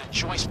footage of the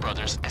Joyce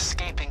brothers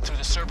escaping through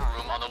the server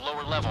room on the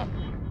lower level.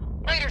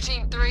 Raider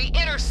Team 3,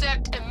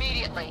 intercept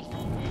immediately.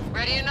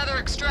 Ready another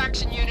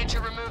extraction unit to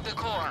remove the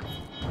core.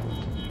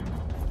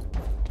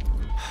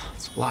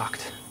 It's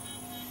locked.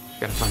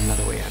 Gotta find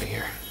another way out of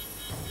here.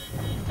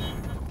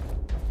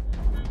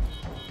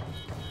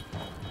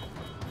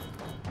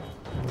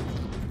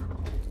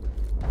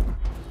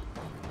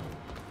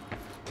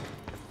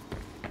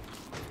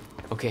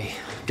 Okay,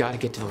 gotta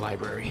get to the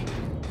library.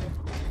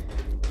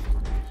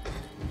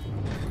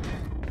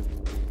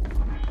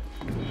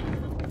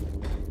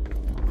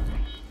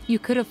 You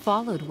could have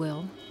followed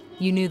Will.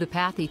 You knew the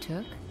path he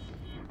took.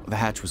 The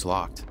hatch was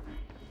locked.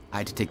 I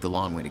had to take the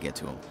long way to get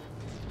to him.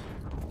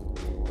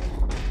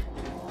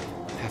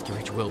 I have to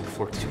reach Will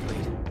before it's too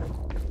late.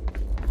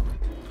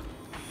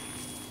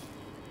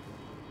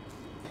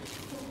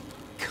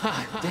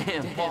 God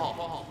damn,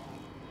 Paul.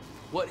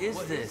 What is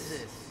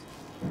this?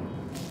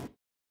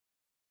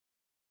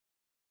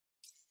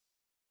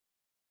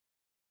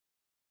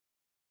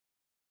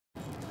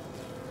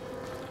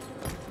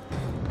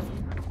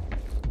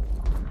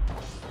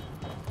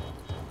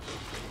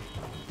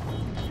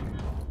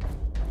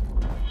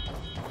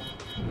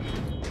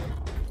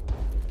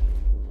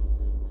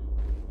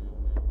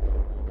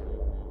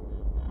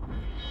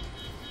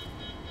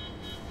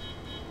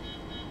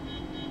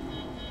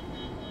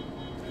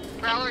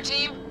 Prowler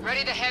Team,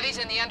 ready the heavies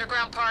in the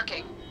underground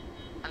parking.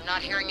 I'm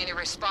not hearing any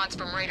response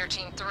from Raider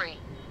Team 3.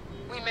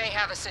 We may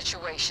have a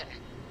situation.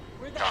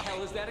 Where the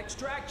hell is that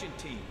extraction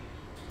team?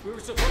 We were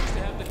supposed to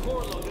have the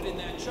core loaded in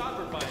that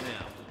chopper by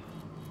now.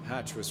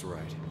 Hatch was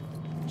right.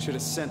 Should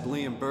have sent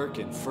Liam Burke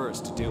in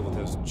first to deal with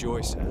those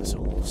Joyce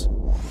assholes.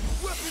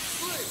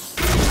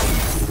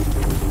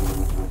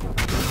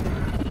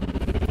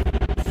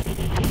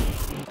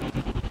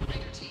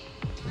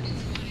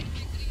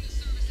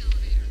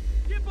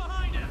 Get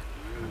behind him!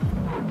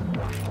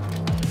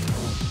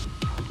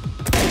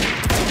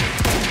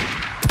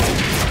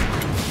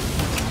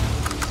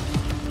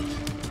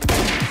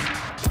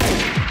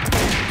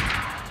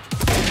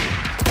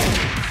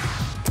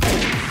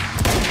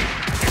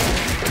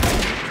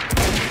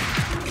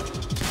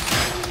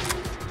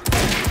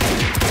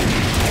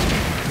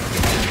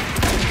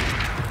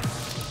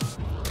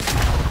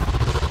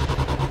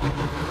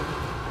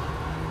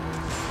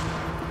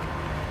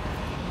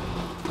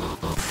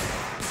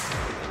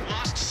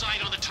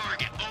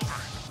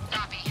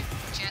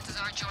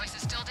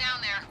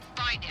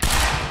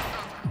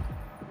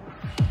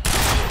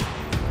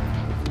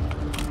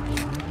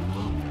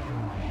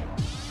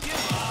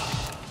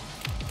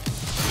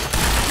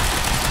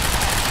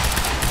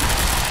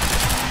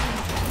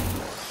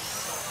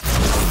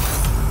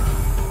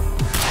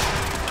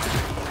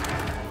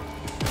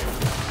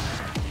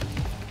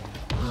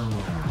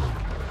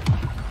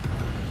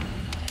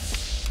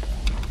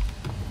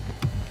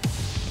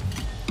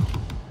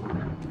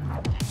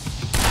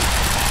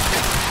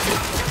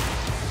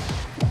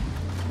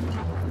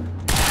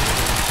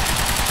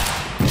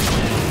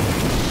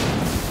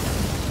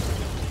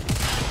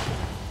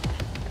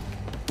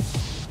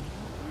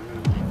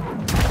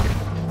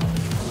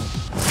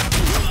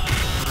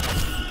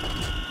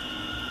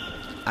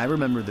 I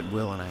remember that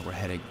Will and I were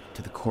heading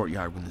to the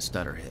courtyard when the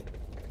stutter hit.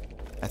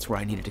 That's where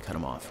I needed to cut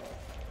him off.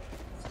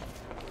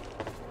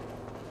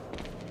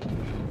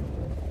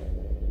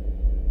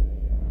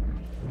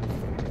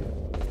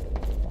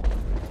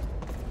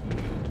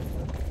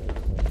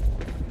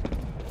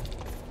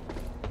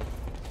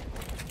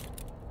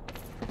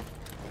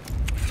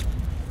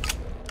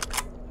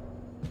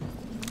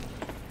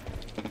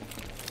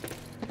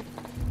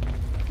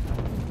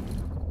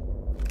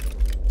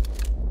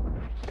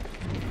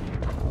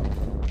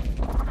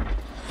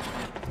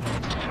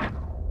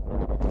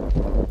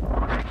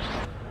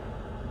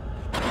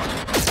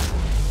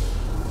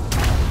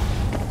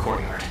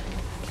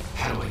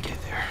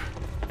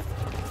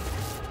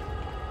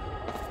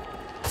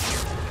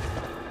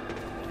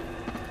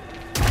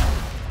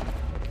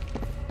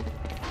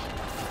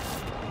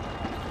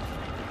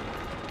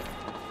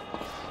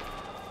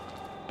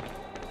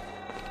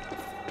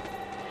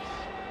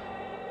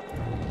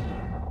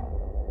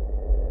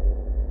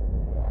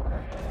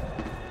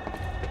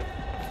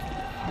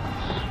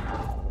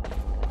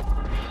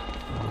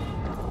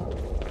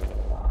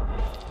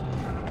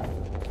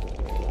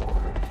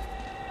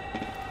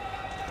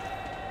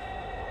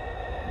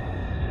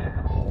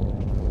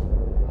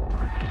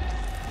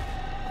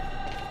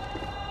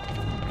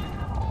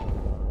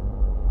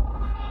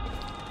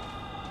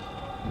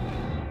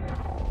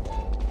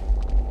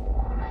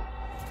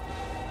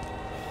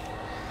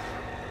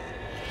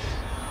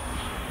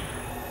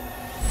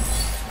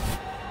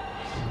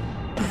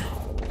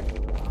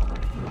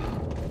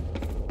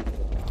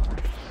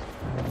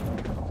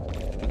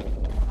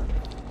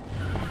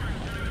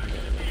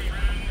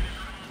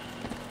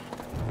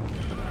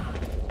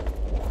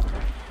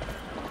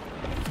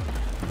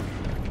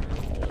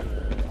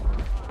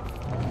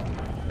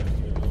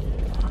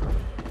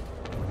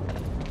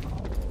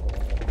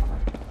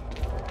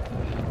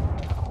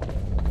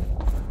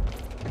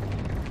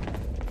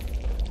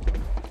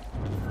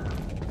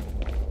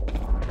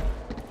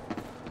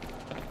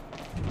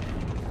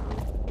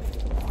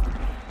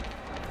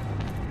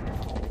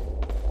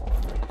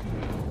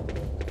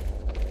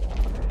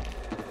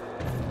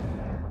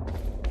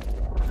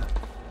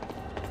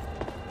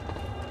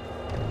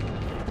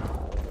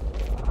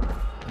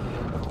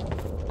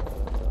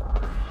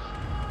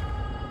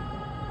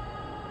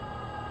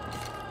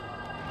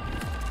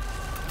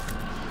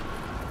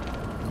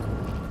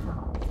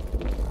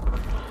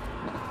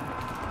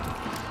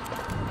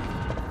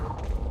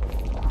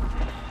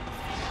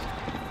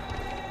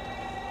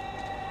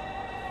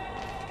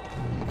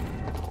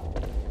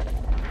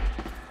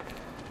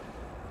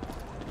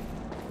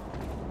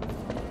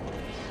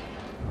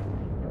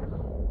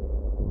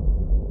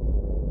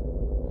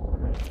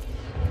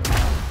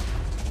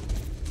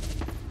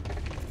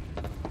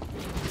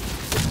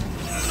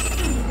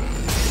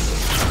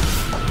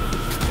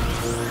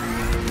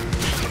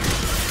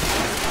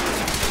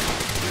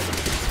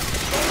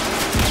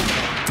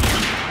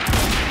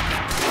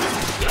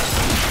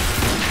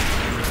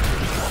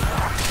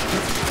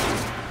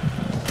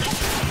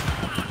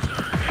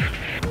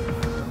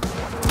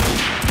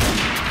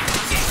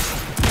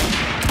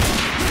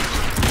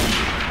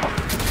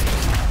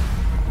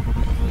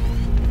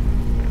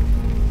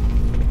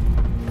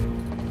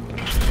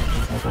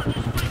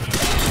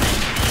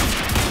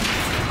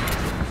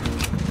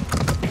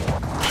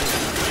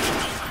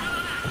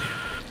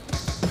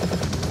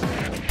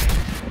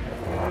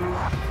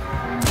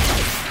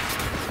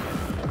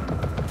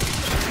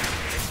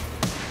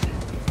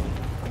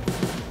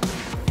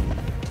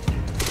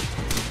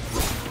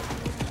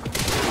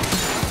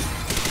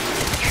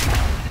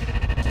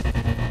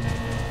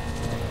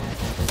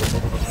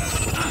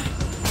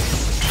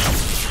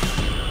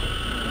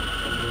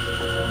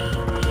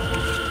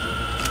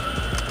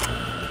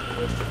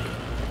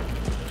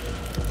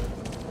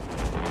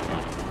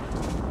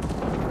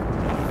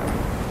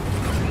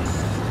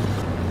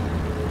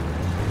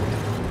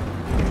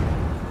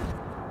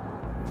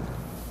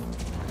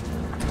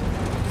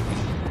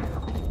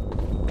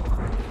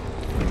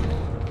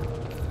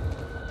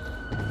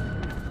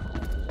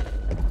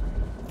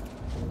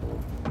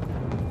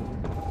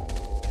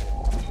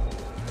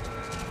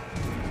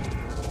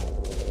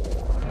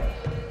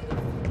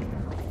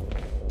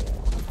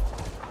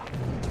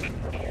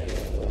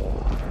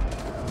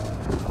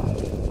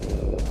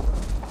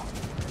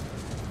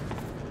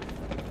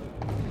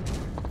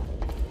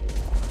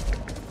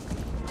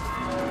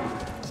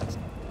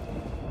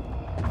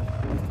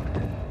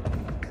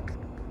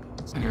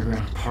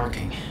 Underground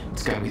parking.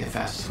 It's gotta be the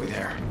fastest way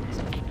there.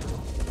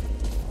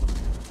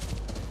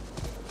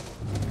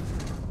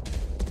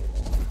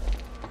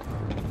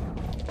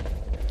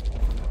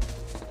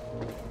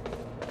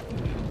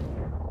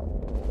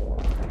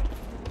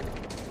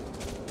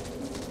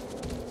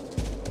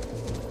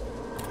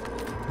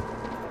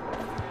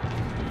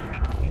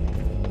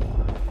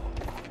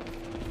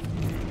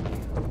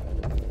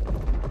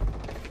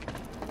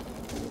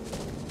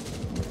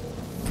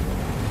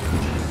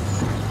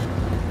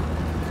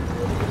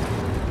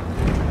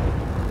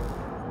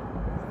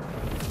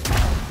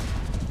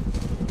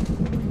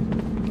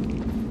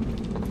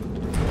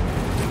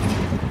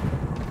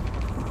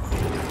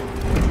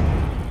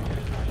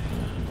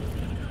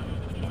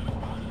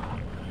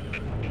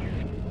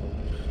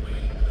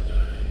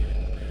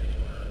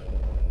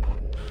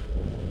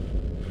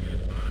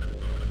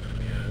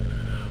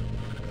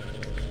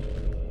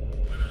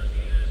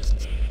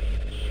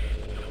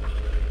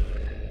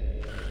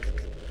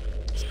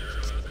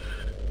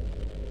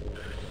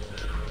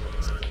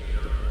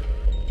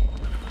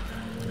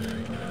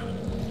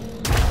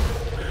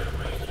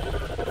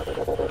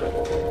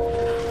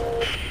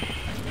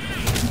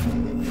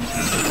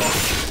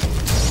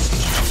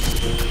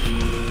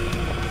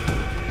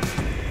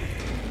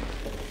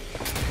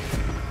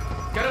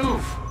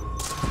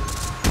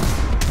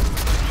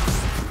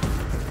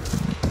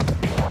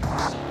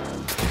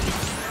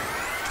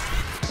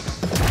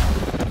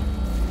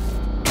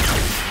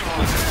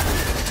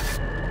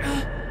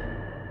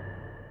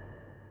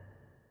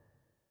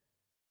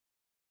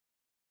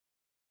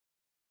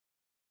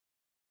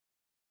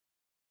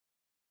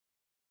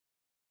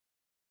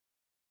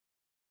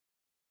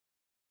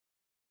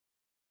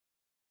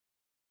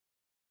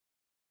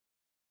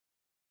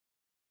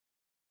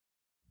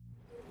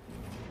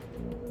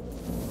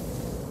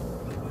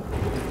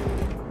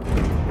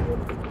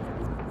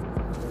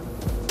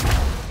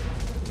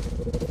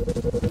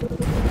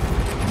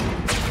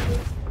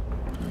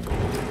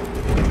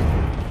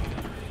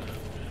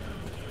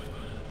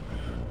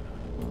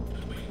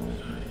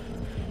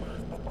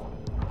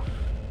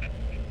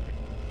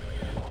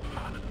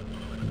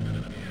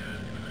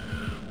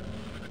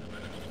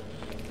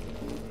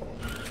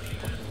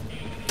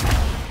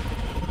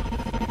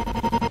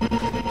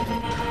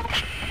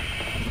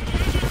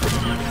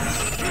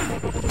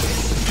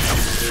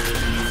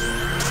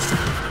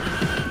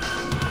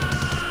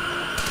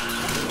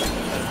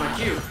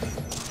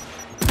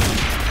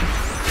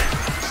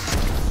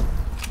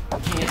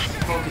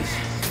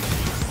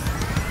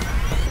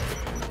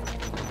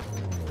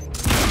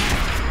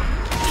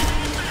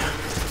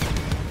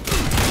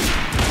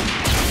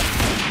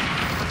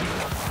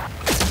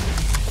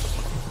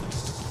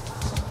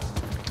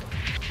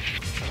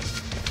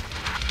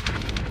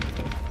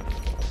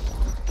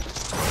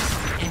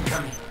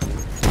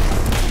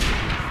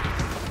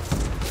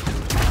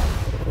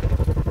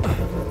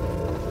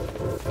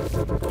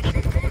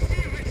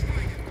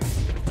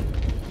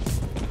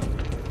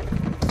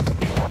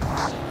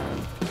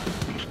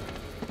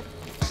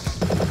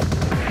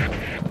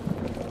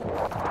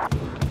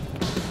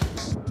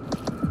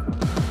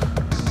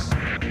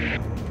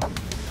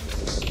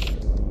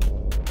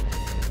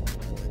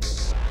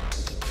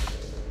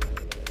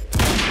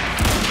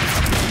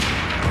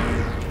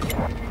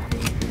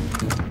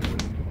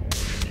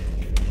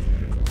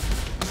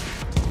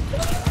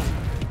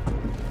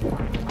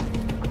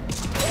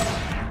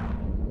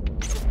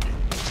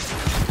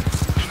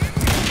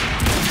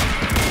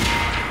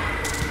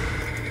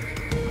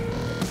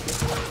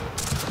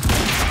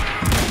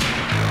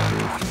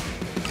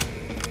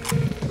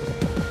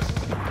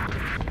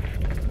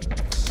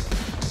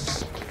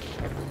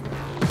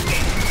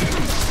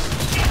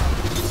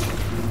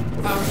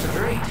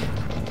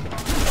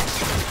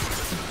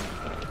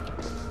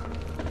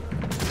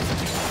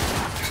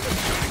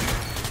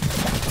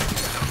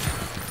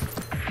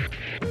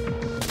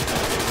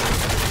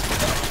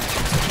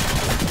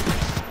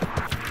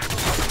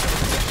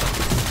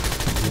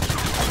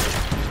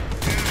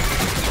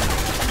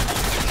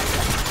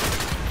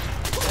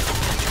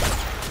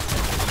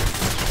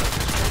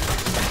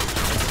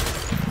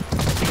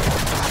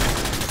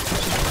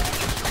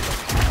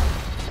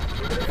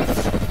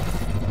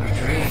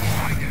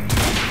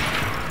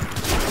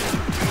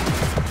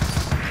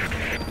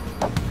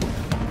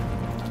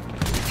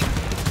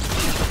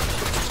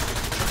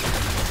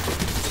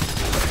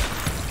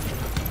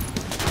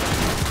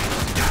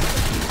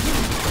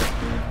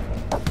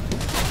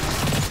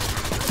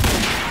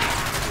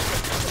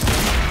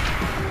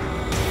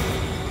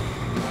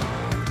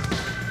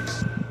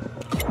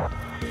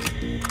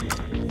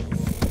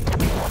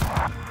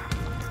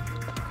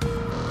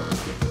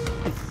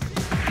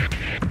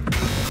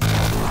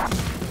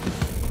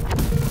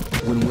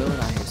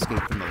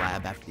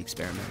 lab after the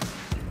experiment.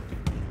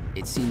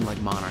 It seemed like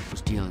Monarch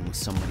was dealing with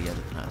somebody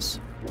other than us.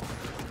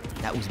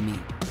 That was me,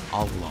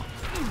 all along.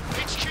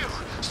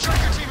 HQ!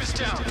 Striker team is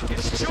down!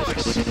 It's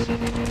Joyce!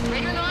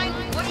 Raider 9,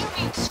 what do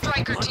you mean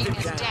Striker team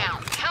is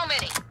down? How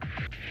many?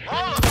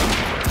 All of them!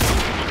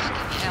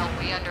 Fucking hell,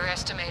 we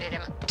underestimated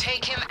him.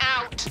 Take him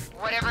out,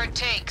 whatever it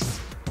takes.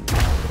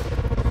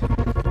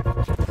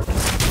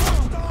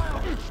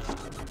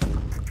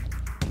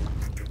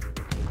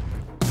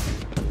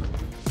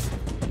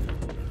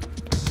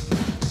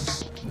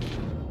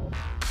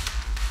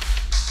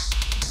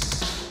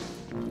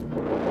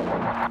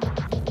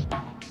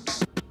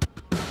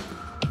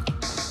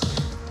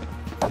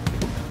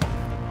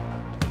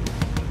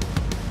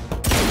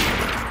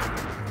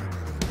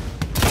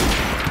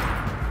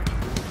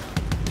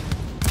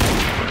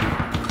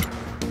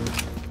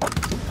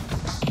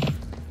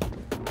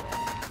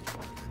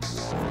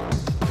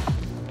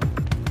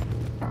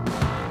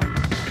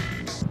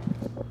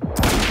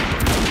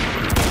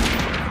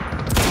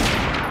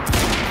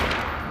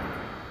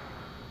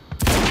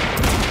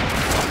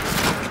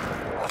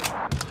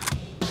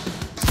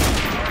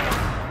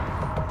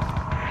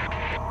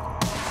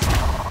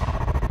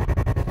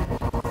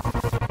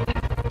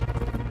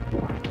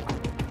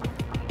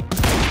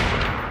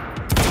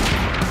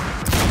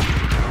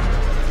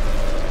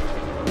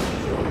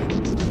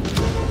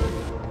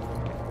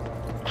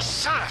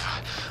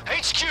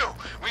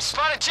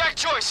 Jack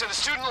Joyce in the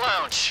student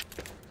lounge.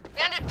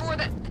 Bandit 4,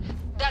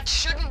 that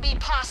shouldn't be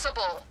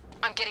possible.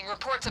 I'm getting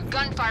reports of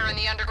gunfire in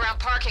the underground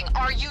parking.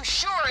 Are you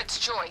sure it's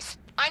Joyce?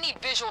 I need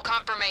visual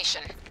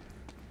confirmation.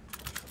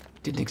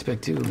 Didn't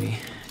expect two of me,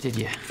 did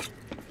ya?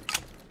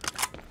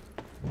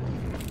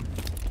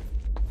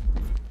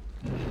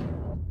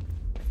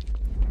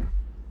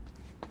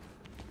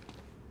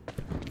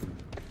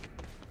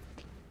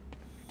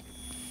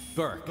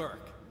 Burke,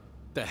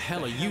 the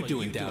hell are you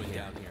doing down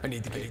here? I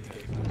need the gate.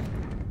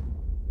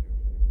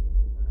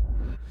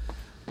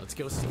 Let's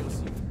go see.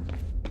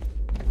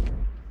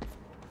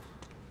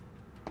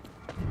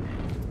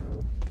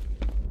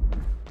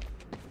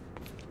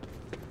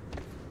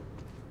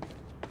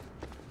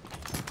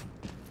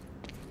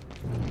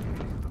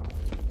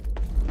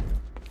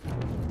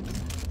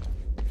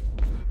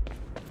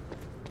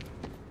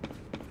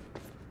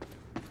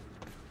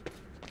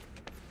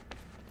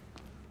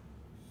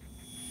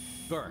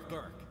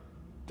 Burke,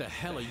 the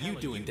hell are you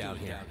doing down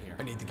here?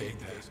 I need the gate.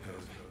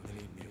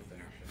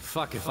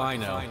 Fuck if I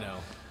know.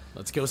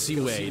 Let's go see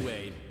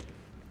Wade.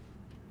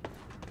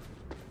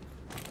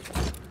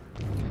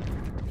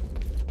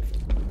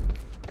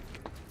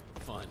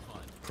 Fun.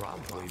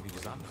 Probably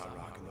because I'm not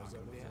rocking those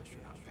ugly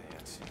astronaut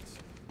pants.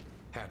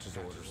 Hatch's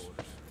orders.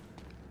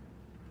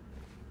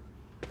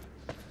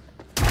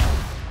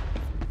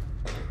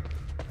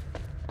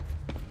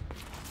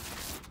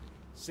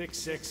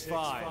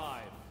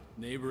 "665.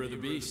 Neighbor of the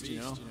beast, you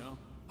know?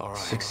 All right.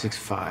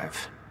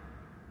 665.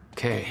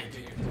 Okay.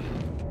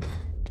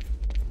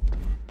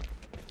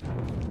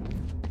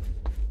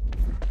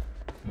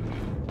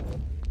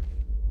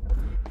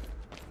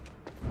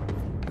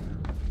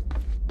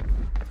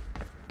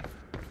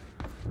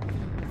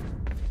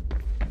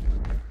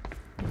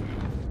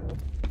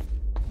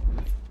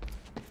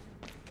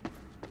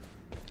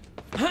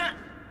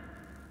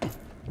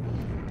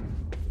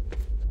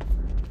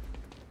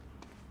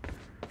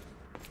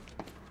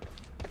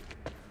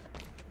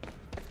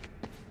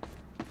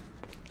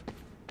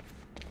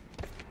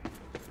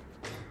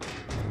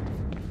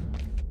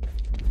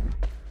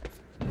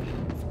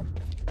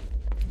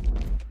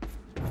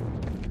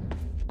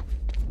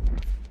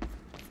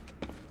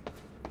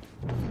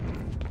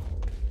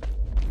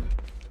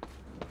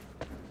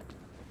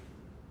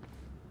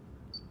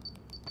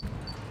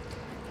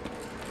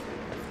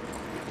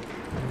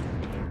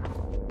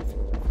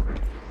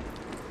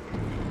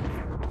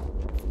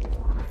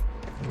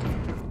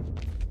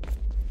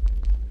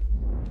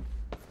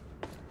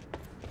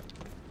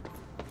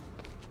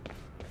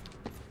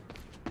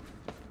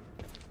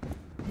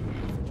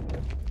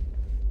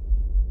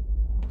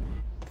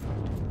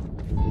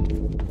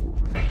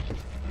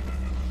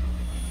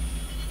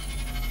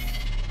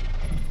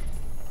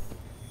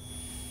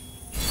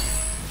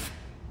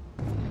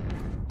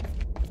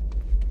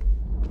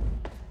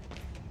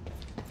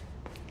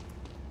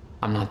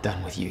 I'm not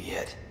done with you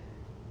yet.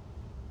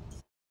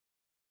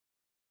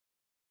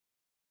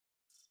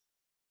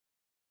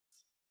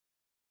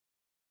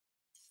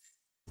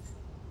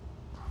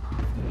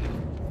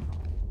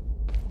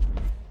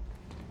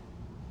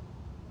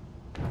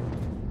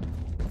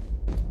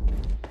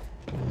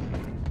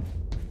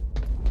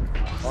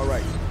 All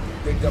right,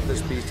 picked up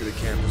this beast to the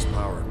campus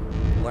power.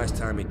 Last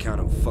time he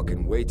counted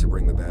fucking weight to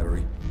bring the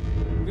battery.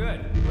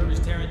 Good.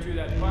 Whoever's tearing through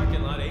that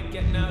parking lot ain't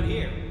getting out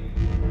here.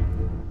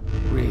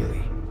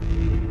 Really?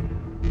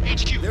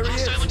 HQ, there he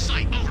is. hostile in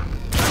sight, over.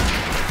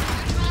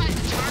 Neutralize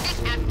the target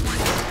at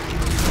once.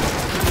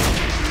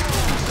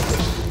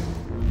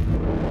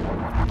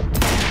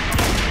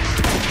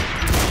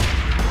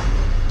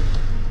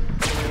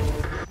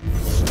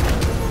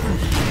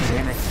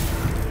 Damn it.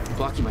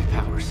 Blocking my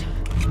powers.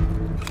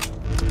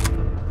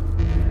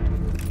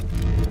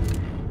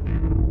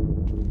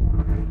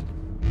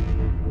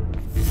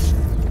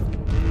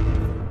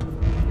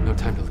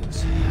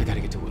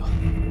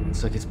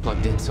 Looks like it's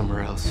plugged in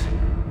somewhere else.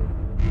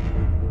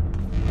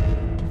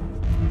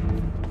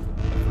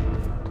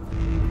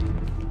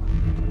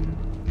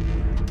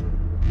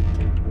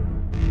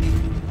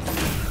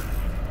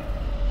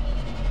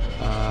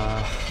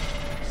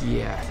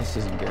 Yeah, this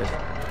isn't good.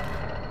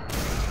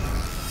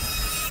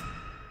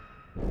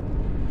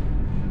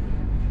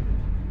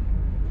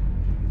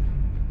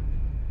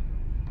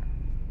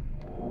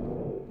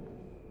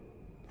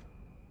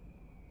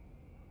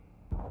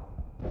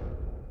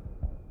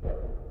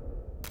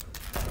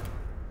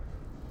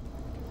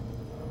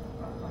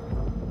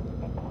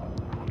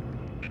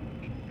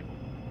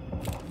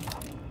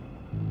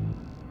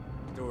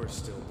 Door's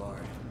still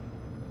barred.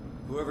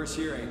 Whoever's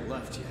here ain't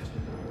left yet.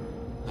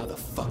 How the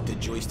fuck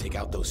did Joyce take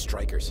out those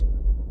strikers?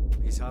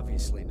 He's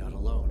obviously not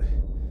alone.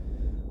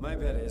 My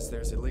bet is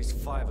there's at least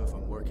 5 of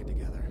them working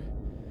together.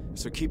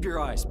 So keep your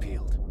eyes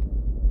peeled.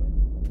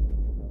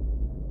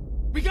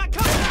 We got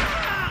company!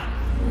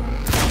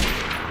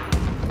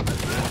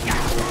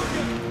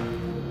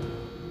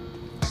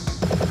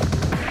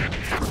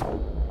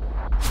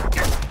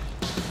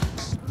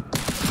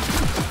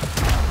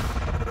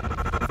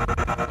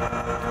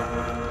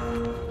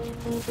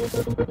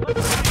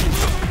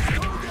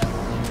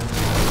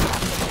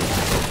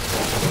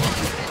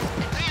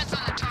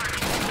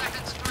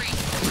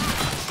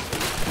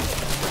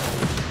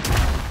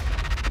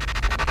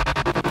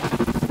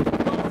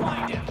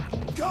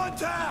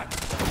 Contact!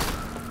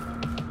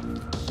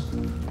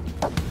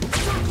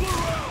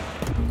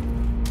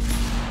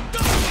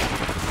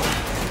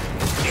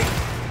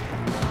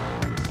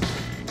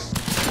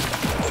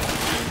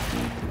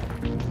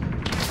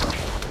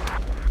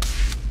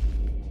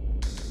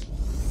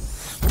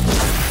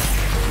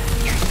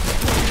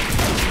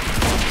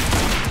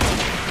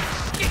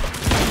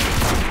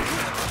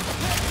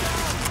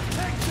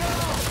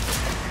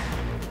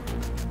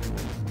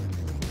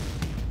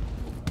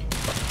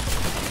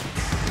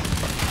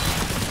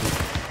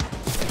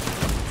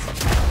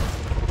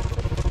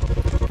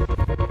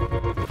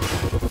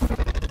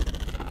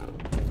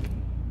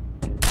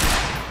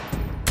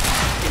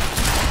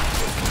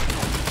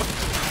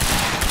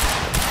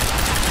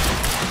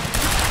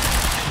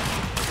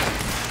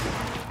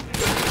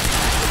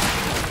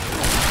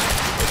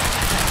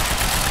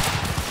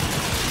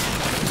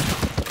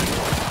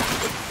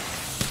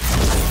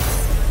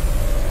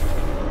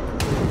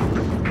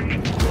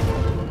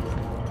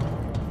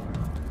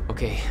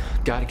 Okay,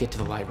 gotta get to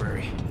the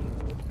library.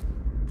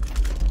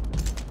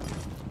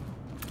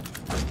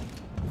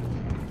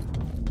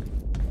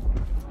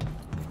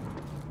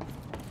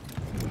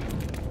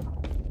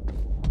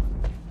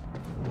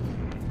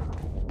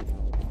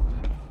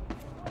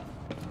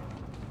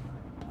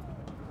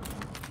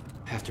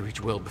 Have to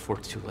reach Will before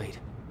it's too late.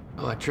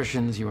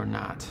 Electricians, you are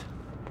not.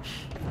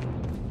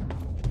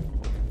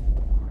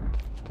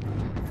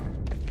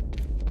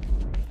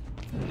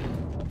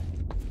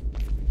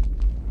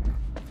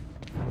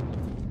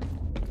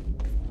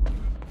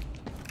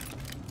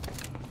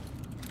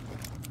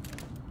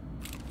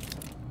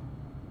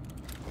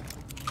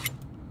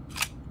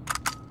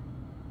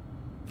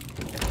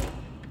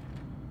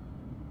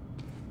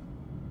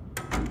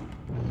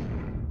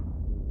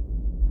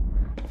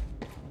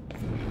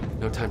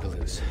 No time to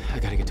lose. I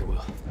gotta get to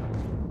Will.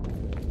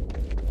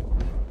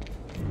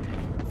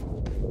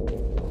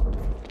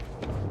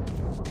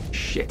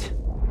 Shit.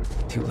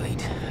 Too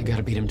late. I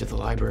gotta beat him to the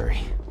library.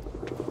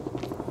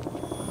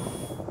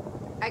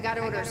 I got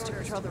orders to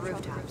patrol the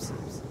rooftops.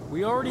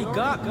 We already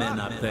got men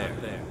up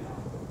there.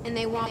 And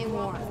they want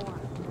more.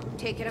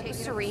 Take it up with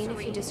Serene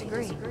if you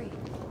disagree.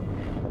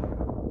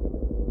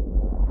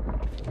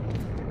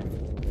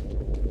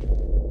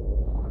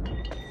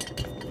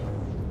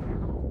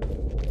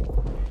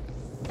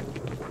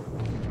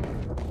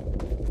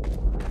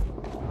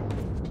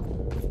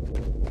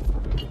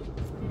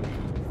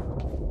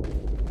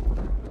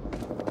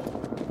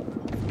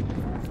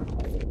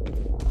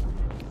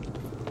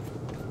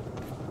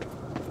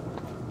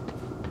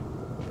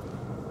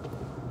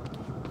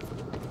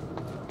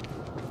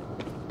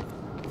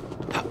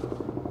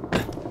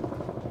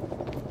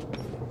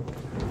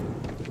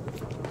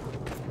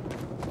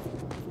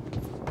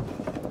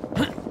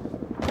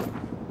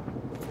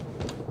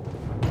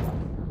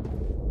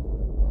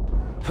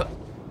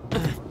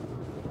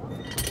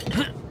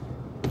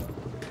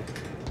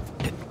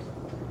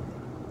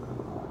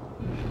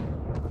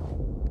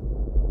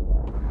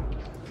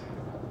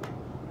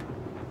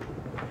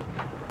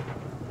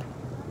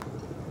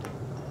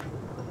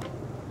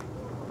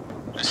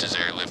 This is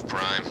Airlift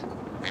Prime.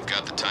 We've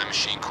got the Time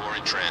Machine Core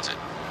in transit.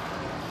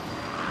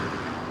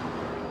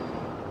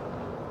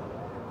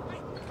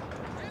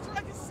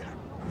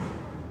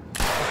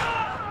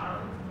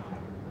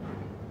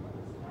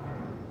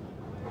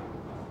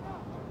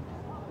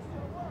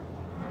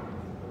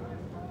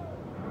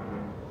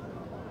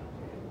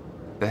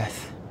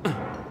 Beth.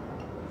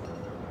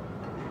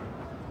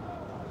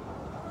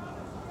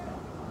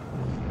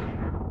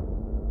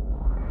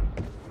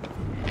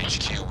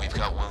 HQ, we've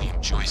got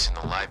William Joyce in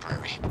the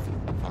library.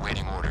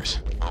 Awaiting orders.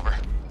 Over.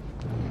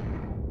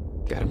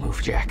 Gotta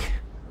move, Jack.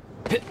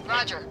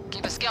 Roger.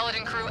 Keep a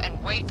skeleton crew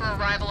and wait for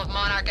arrival of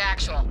Monarch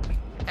Actual.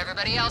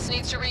 Everybody else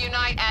needs to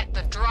reunite at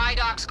the Dry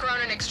Docks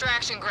Cronin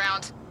extraction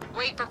grounds.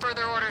 Wait for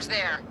further orders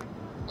there.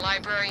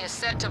 Library is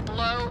set to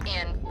blow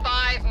in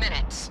 5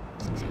 minutes.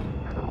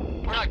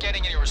 We're not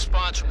getting any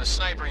response from the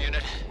sniper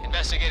unit.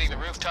 Investigating the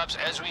rooftops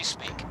as we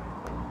speak.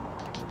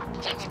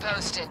 Keep me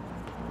posted.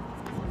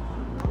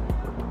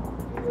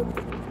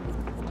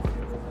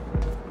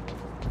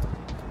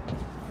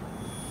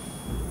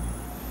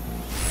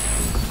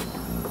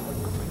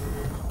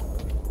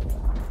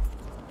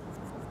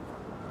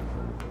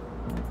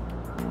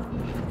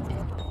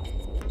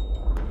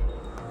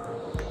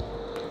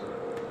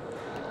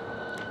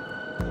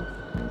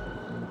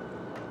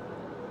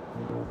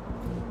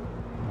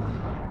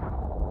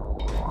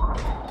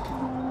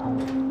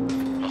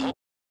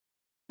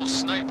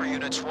 Sniper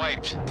unit's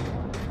wiped.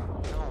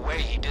 No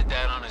way he did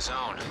that on his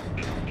own.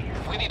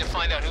 We need to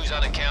find out who's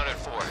unaccounted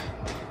for.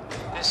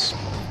 This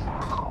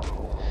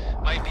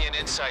might be an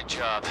inside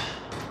job.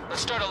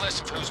 Let's start a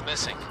list of who's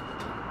missing.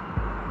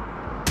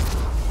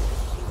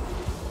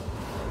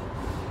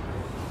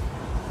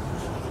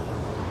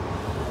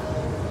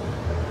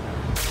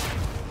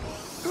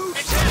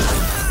 It's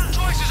him!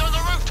 Joyce is on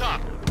the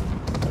rooftop!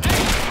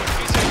 Hey!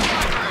 He's in the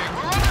library!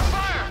 We're under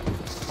fire!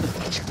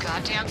 Get your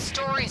goddamn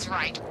stories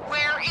right.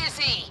 Where is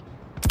he?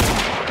 We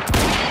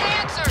need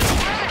answers!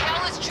 Where the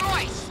hell is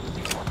Joyce?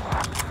 We need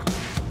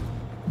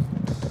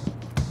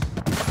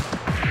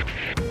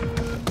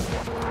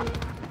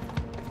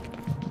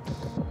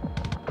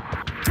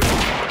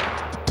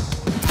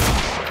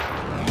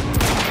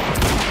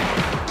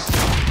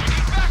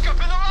backup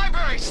in the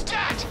library!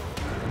 Stat!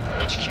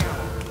 HQ,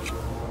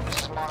 this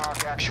is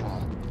Monarch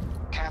Actual.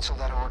 Cancel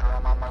that order,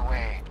 I'm on my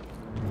way.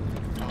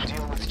 I'll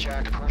deal with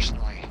Jack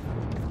personally.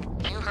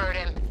 You heard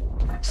him.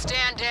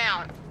 Stand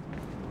down.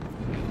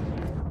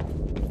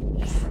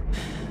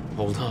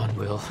 Hold on,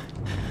 Will.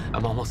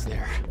 I'm almost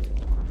there.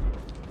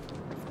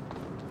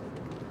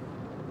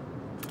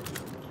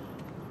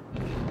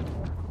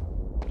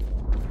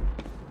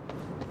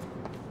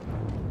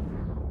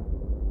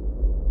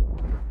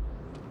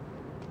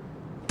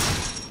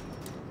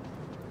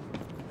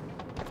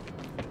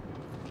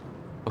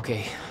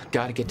 Okay,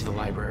 gotta get to the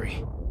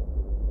library.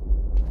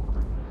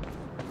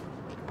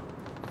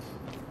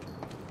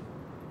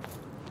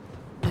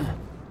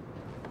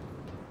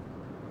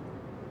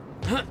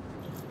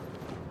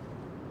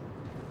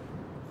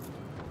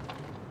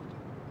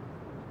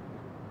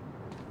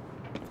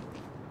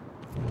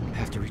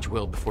 Have to reach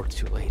Will before it's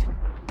too late.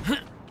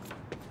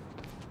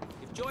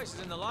 If Joyce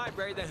is in the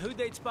library, then who'd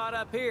they spot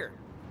up here?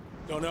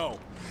 Don't know,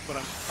 but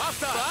I'm...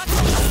 Hostile!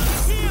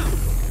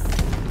 Him!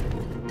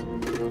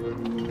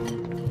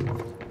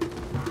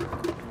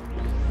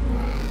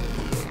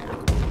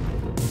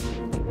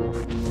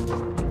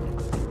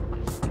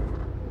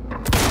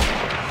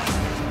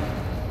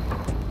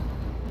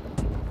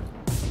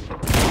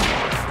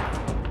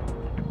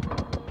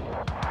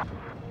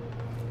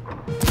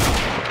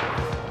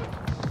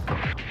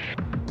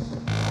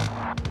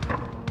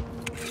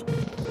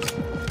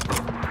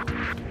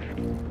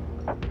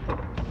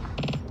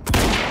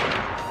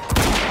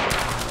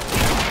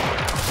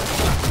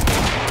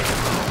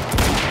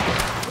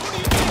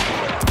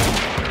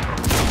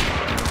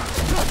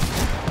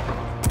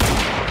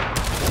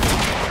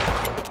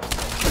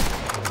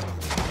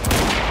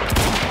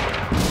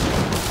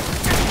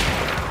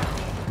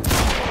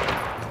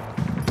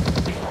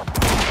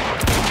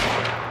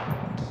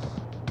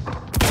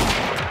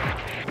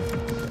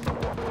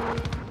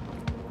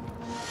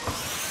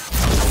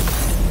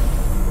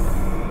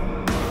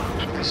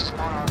 This is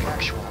Monarch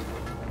Actual.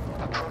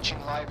 Approaching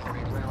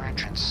library rear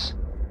entrance.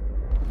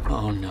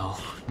 Oh no,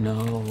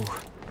 no.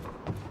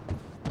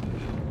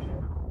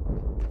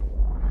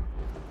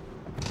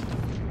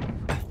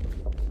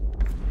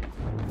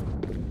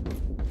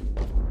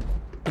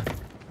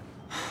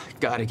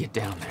 Gotta get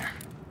down there.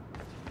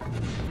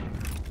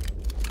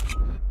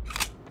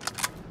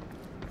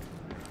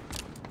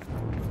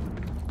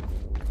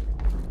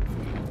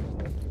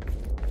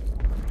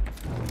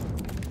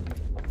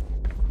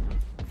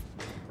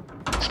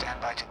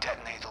 Stand by to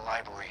detonate the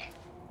library.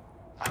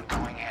 I'm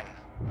going in.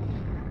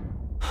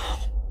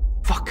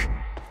 Fuck.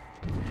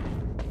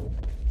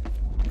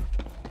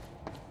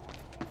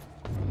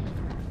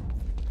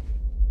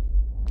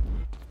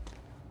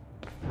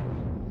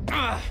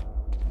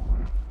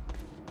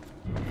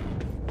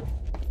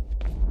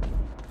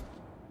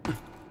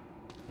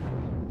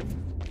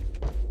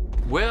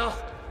 Will?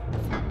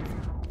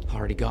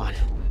 Already gone.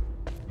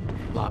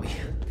 Lobby.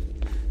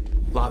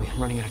 Lobby, I'm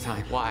running out of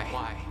time.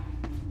 Why?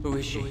 Who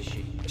is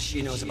she?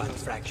 She knows about the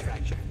fracture.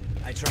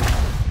 I tried.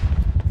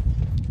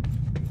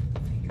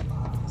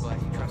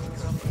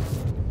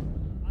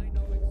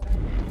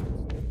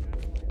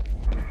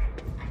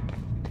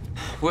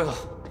 Will.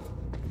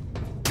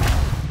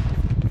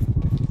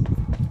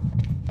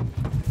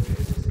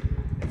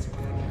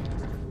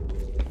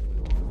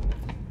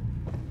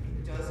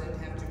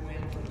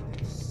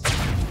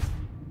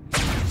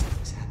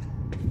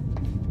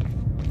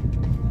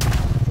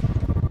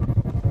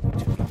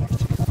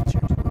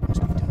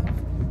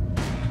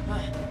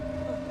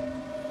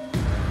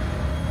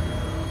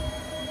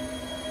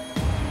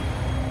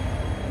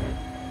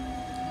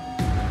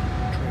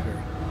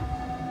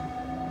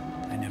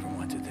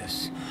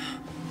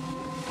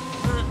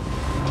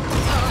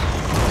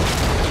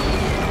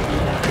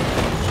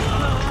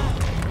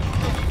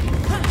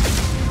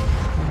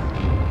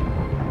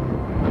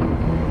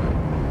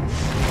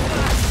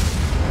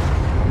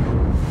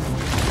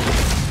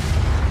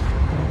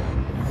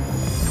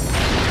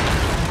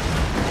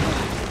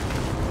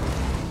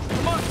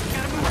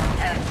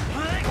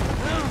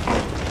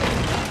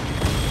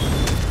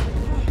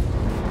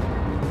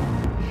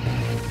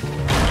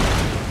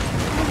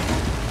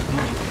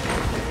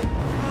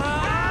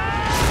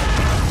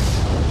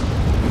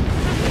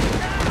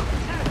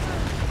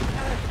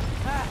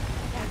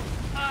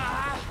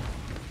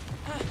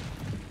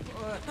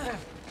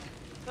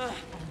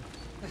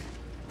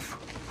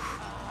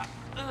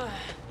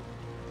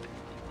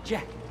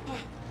 Jack. You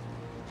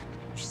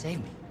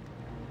saved me.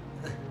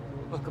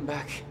 Welcome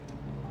back.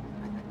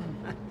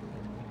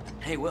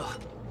 Hey, Will.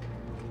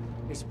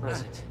 Here's a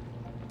present.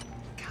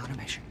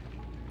 Countermeasure.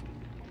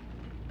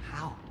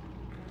 How?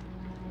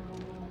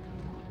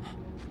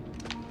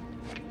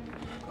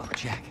 Oh,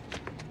 Jack.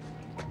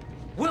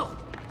 Will!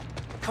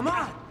 Come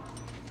on!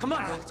 Come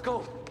on, let's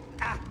go.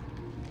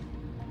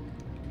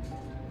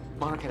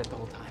 Monarch had it the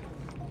whole time.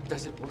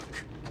 Does it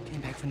work?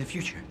 Came back from the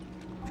future.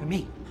 For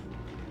me.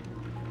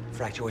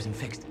 Fracture wasn't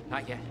fixed.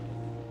 Not yet.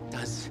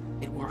 Does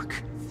it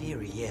work?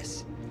 Theory,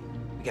 yes.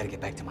 We gotta get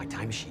back to my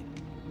time machine.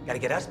 Gotta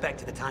get us back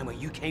to the time where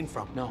you came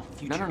from. No.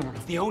 Future. No.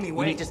 It's the only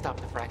way. We need to stop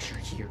the fracture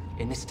here,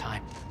 in this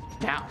time.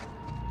 Now.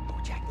 Oh,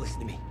 Jack,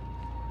 listen to me.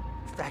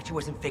 Fracture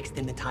wasn't fixed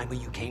in the time where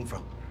you came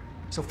from.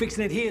 So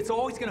fixing it here, it's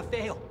always gonna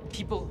fail.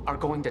 People are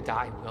going to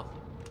die, Will.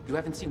 You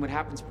haven't seen what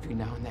happens between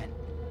now and then.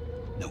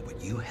 No,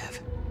 but you have.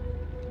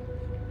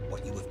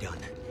 What you have done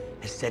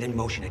has set in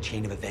motion a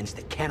chain of events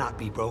that cannot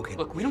be broken.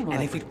 Look, we don't know.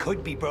 And if it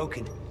could be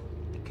broken,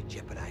 it could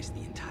jeopardize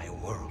the entire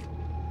world.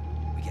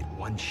 We get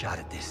one shot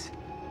at this.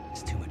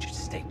 There's too much at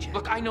stake, Jack.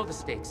 Look, I know the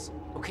stakes,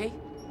 okay?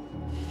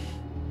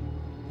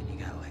 Then you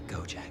gotta let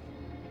go, Jack.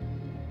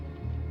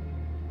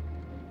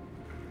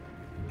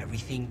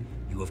 Everything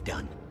you have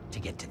done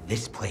to get to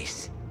this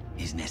place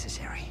is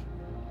necessary.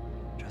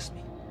 Trust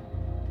me.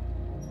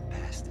 The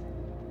past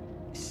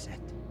is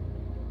set,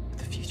 but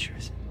the future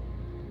isn't.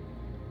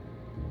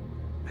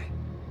 Right?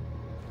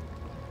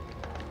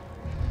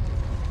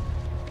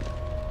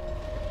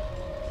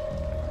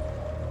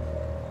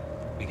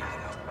 We gotta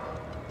go.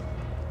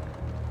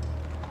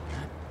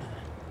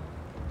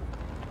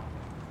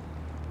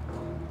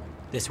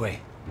 This way.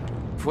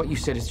 If what you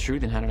said is true,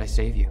 then how did I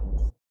save you?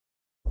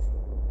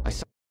 I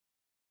saw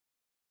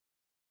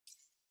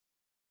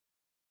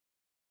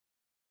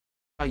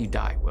you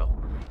die, Will.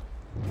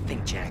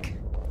 Think, Jack.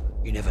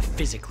 You never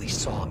physically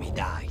saw me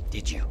die,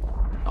 did you?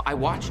 I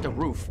watched a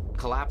roof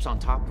collapse on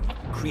top of you.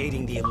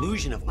 Creating the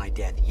illusion of my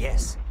death,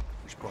 yes.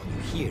 Which brought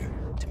you here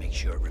to make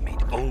sure it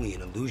remained only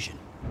an illusion.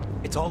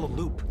 It's all a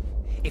loop.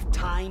 If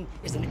time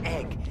is an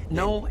egg...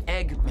 No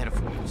egg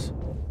metaphors.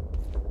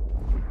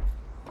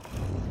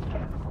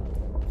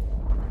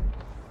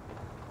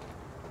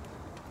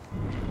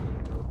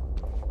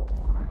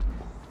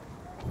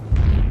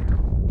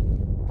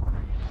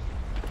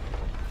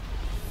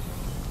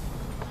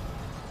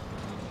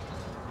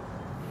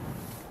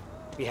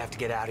 We have to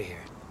get out of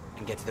here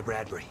and get to the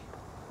Bradbury.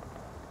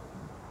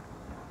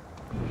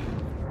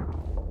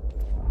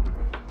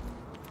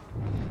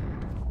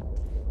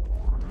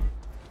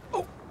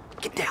 Oh,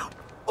 get down.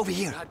 Over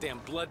here.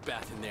 Goddamn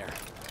bloodbath in there.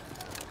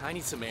 I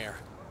need some air.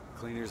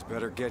 Cleaners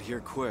better get here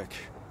quick.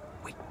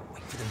 Wait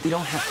for them. We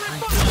don't have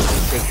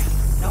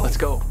time. No. Let's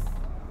go.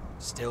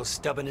 Still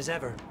stubborn as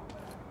ever.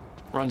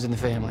 Runs in the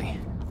family.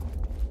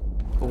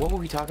 But what were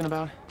we talking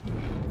about?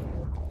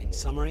 In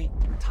summary,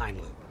 time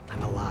loop.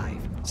 I'm alive.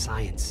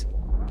 Science.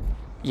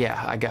 Yeah,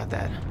 I got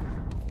that.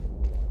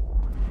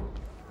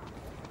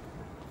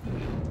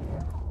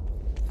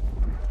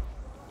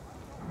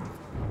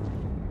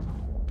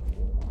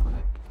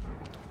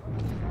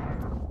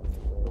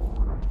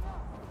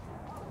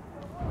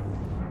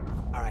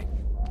 All right,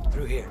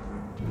 through here.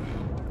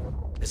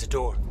 There's a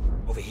door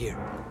over here.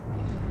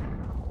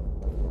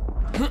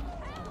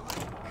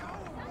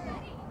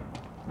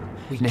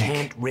 We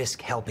can't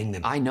risk helping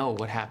them. I know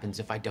what happens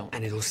if I don't.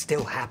 And it'll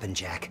still happen,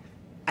 Jack.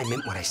 I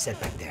meant what I said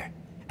back there.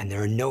 And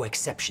there are no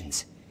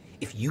exceptions.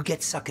 If you get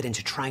suckered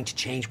into trying to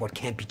change what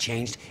can't be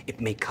changed, it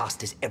may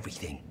cost us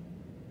everything.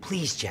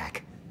 Please,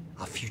 Jack.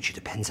 Our future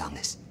depends on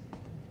this.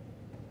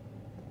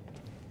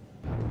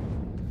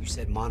 You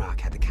said Monarch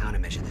had the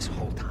countermeasure this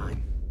whole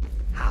time.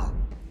 How?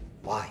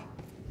 Why?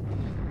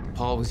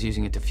 Paul was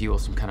using it to fuel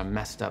some kind of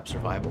messed up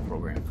survival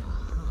program.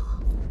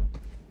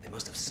 They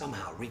must have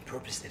somehow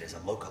repurposed it as a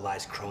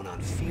localized chronon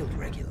field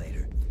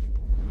regulator.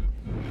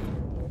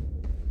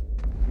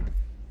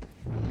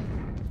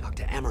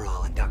 Dr.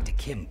 Amaral and Dr.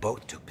 Kim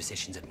both took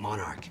positions at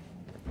Monarch.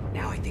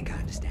 Now I think I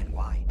understand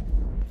why.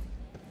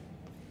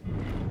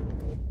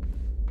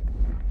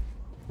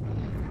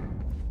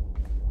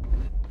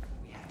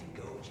 We have to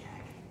go,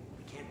 Jack.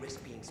 We can't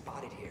risk being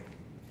spotted here.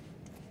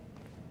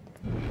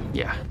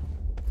 Yeah.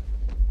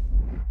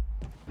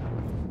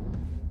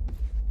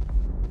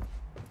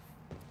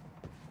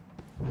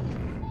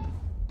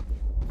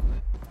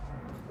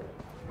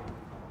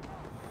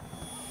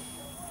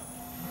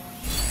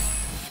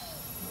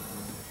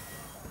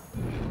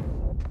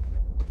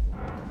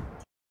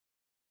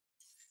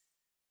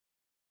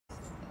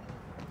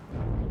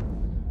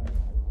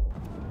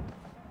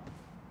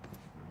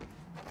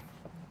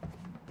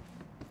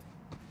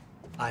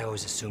 I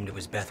always assumed it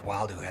was Beth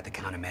Wilder who had the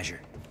countermeasure,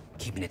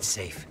 keeping it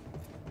safe.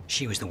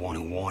 She was the one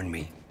who warned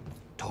me,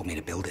 told me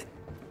to build it.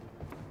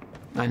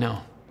 I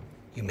know.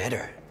 You met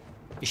her.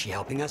 Is she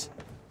helping us?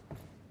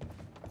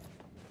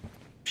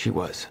 She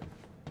was.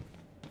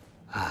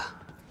 Ah,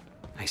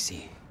 I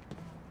see.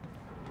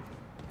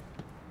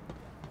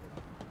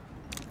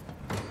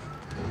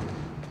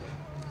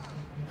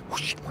 Oh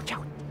shit, watch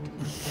out.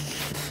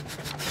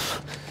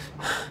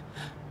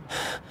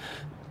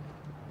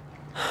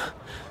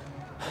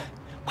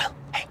 Well,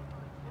 hey.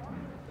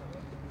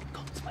 Go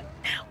this way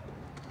now.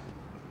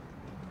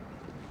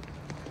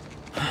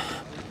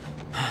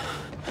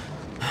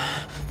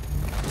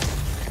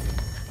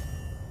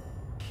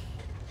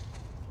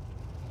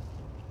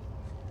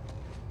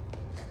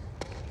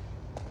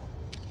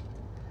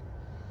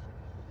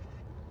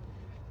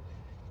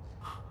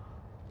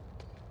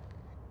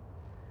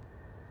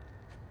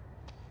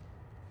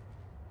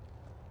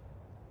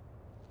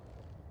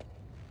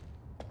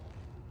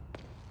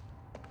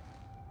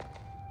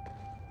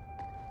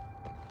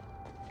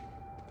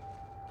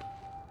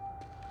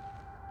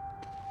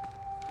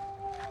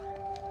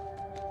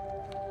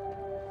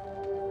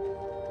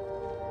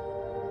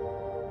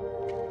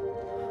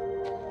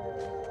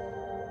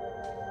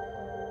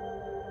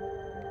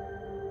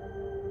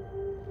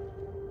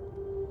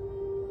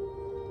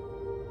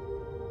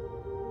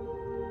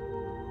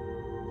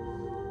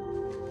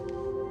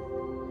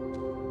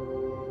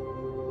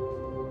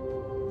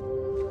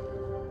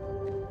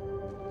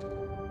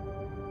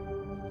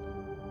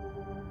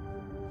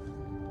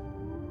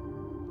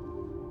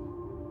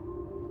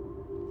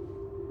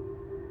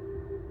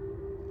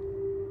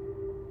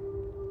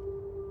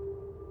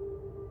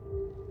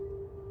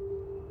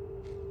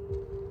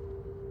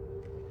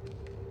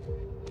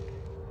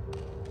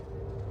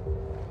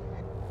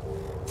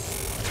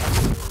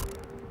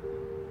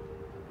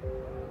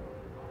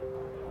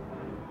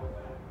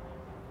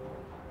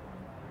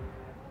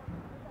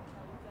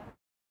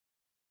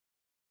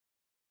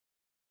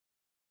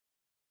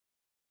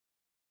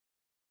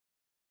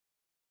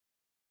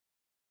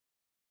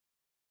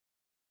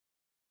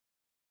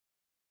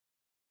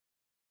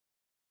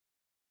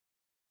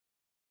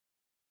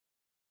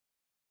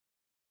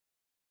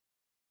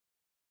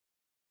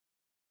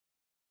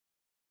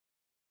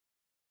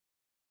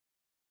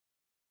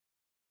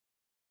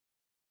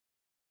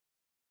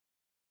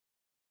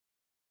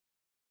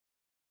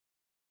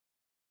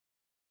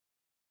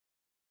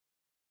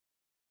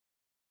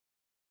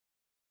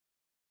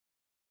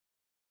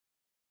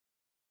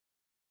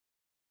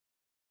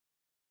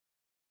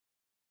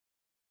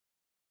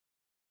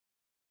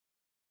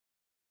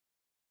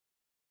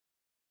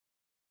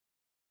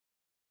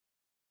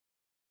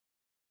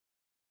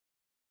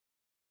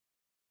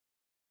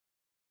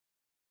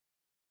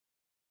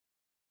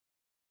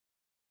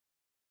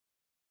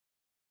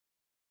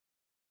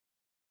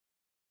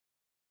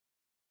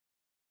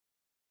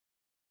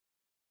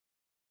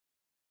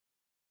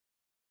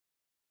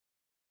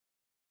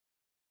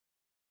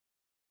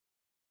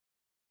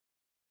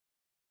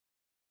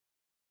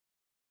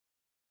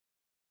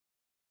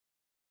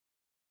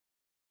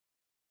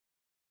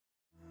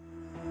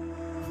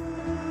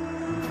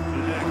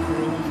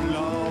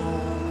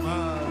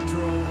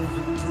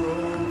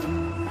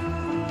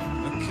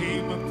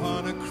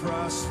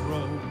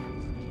 Crossroad,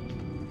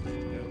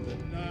 and the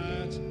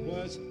night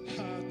was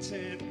hot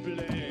and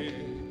black.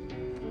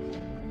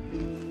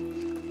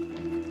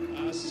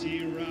 I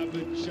see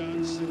Robert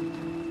Johnson.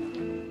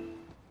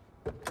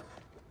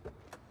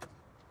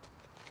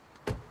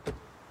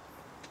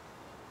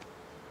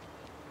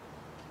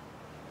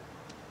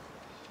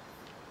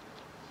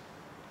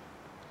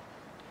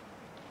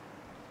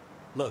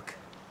 Look,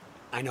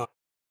 I know.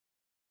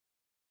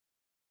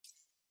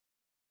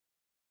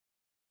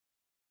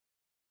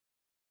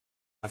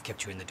 I've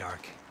kept you in the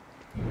dark.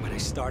 When I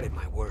started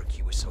my work,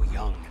 you were so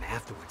young, and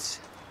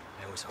afterwards,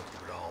 I always hoped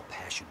it would all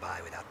pass you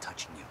by without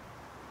touching you.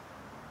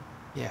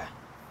 Yeah.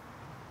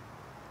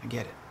 I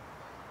get it.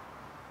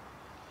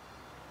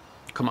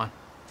 Come on.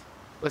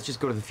 Let's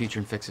just go to the future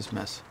and fix this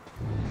mess.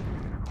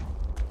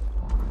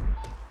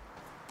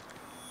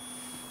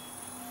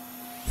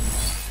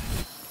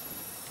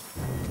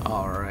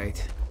 All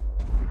right.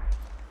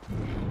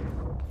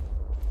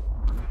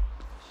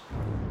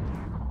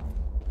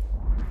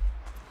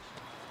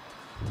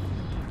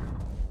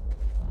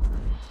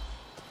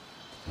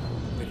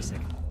 Wait a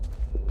second.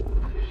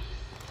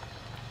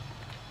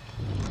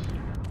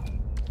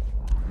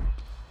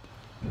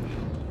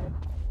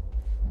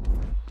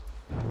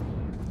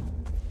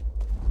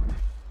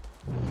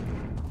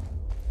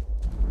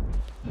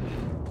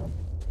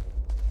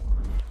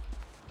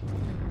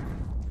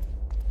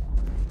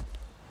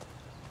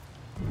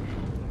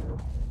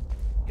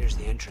 Here's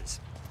the entrance.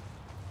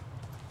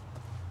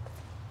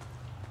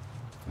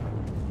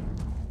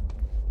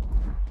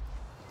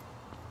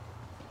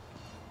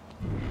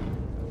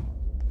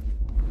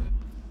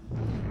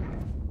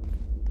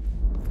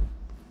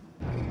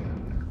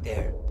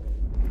 There.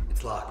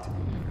 It's locked.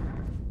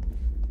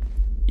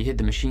 You hid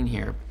the machine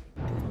here.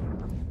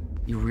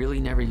 You really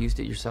never used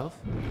it yourself?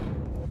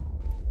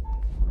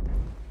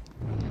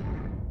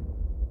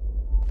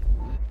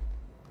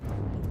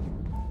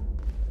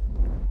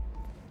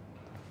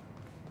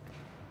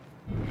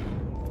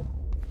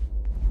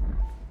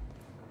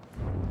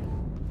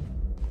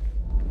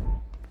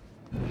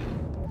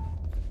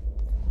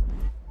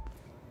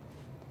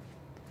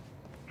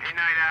 Hey,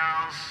 Night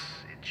Owls.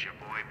 It's your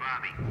boy,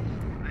 Bobby.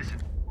 Listen,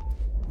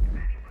 if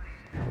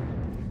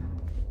anybody's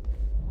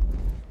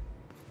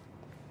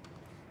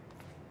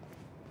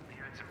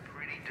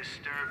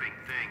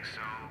things,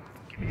 so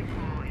give me a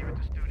call here at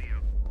the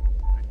studio.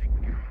 I think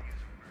we can all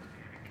use a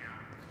first-hand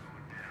account of what's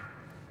going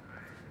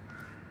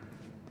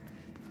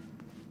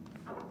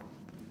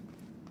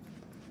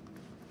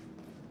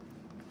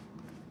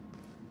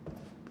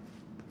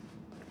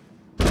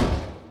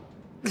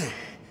down.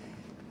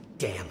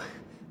 Damn.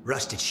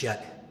 Rusted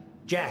shut.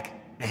 Jack,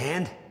 a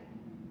hand?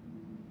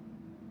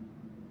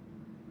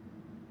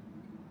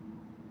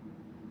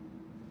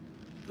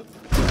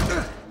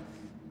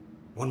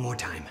 One more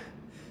time.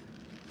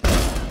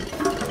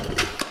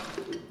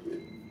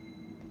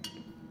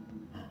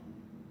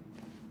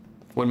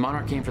 When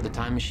Monarch came for the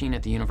time machine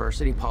at the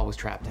university, Paul was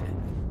trapped in it.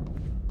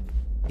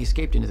 He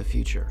escaped into the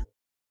future.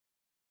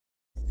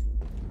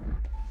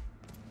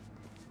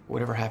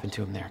 Whatever happened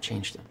to him there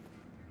changed him.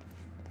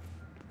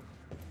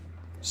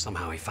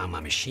 Somehow he found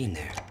my machine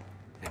there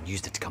and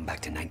used it to come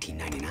back to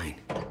 1999.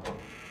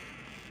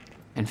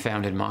 And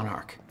founded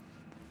Monarch.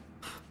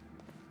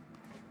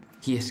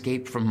 He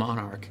escaped from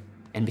Monarch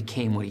and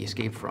became what he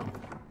escaped from.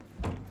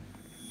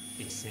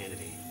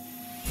 Insanity.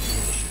 I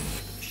really shouldn't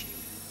have the machine.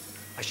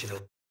 I should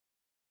have...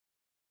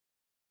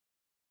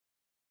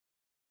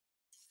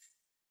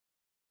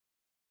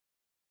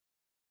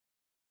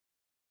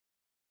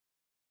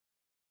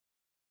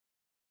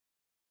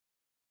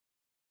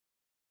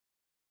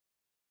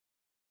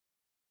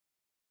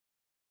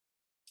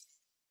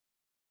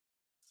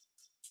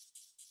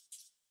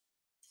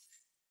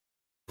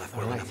 left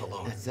well enough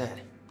alone. That's it.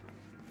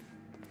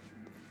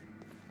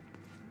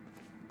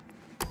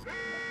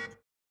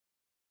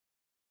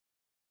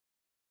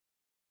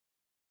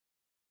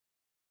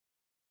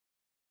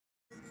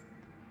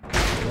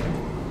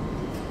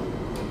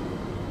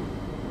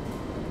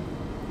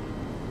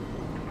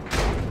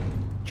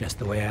 Just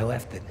the way I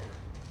left it.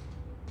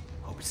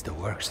 Hope it still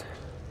works.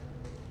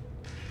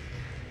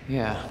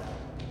 Yeah.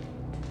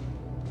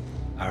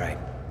 All right,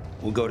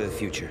 we'll go to the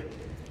future.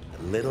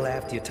 A little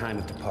after your time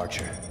of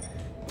departure.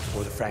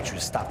 Before the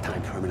fractures stop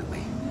time permanently.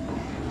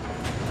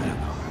 I don't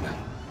know.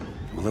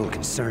 I'm a little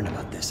concerned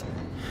about this.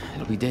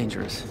 It'll be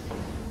dangerous.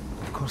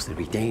 Of course it'll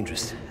be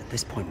dangerous. At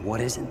this point, what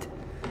isn't?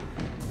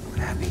 But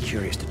I have been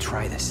curious to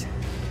try this.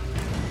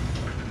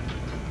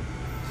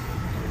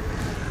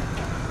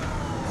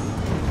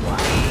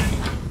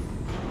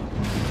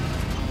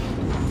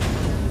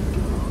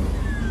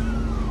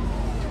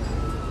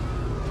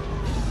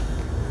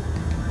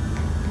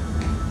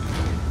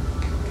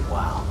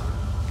 Wow.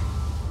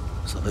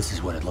 So this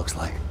is what it looks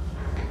like.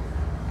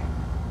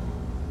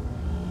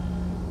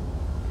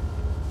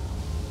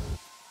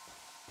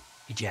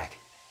 Hey, Jack.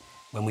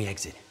 When we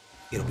exit,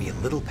 it'll be a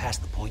little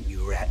past the point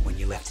you were at when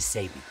you left to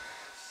save me.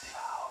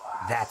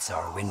 That's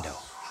our window,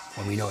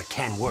 when we know it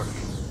can work,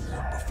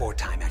 before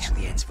time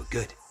actually ends for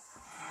good.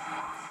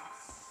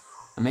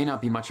 It may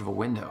not be much of a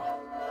window.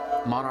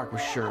 Monarch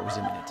was sure it was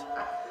imminent.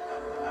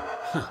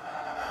 Huh.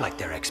 Like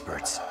they're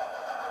experts.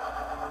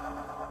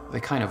 They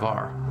kind of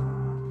are.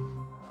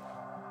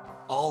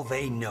 All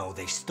they know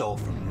they stole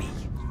from me.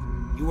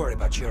 You worry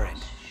about your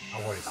end.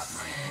 I'll worry about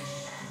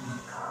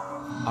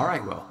mine. All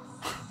right, Will.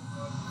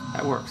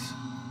 That works.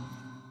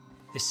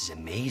 This is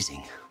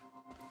amazing.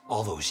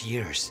 All those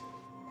years.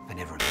 I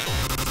never...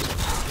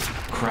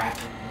 Crap.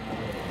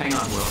 Hang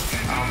on, Will.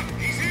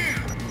 He's here!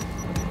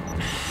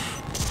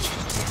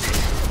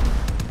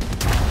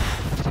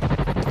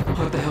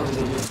 What the hell did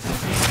they do with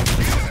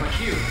that? My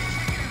cue.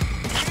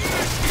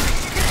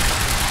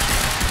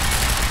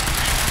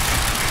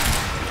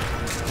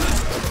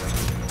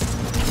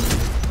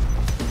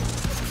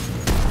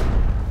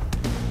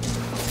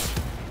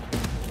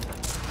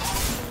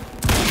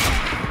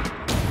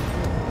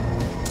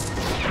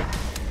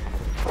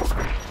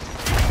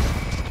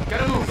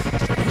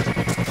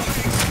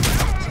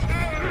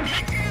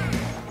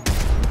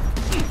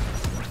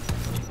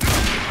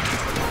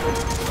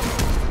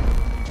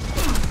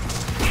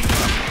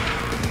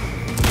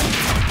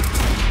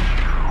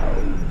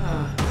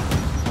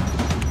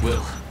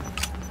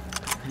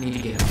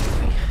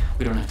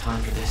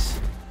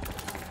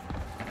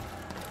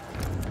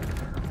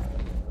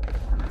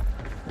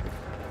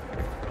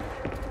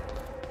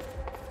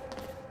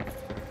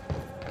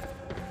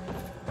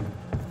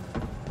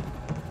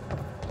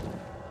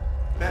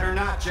 Better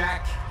not,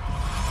 Jack.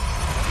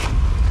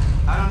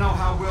 I don't know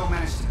how Will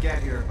managed to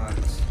get here, but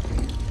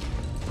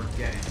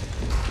forget it.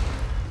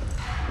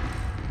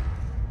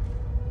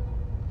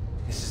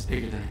 This is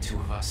bigger than the two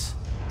of us.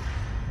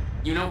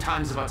 You know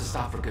time's about to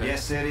stop for good.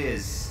 Yes, it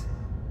is.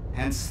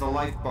 Hence the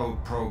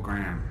lifeboat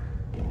program.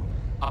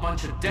 A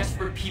bunch of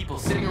desperate people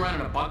sitting around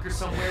in a bunker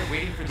somewhere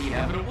waiting for the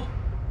inevitable?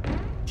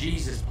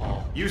 Jesus,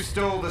 Paul. You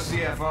stole the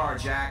CFR,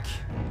 Jack.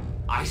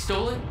 I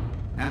stole it?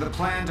 And the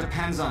plan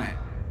depends on it.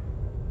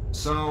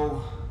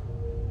 So...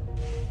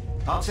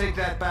 I'll take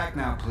that back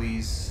now,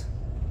 please.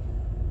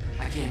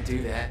 I can't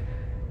do that.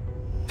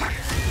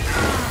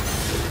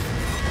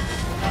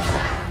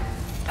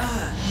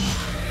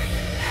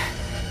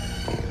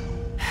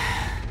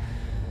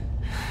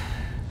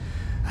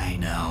 I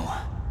know.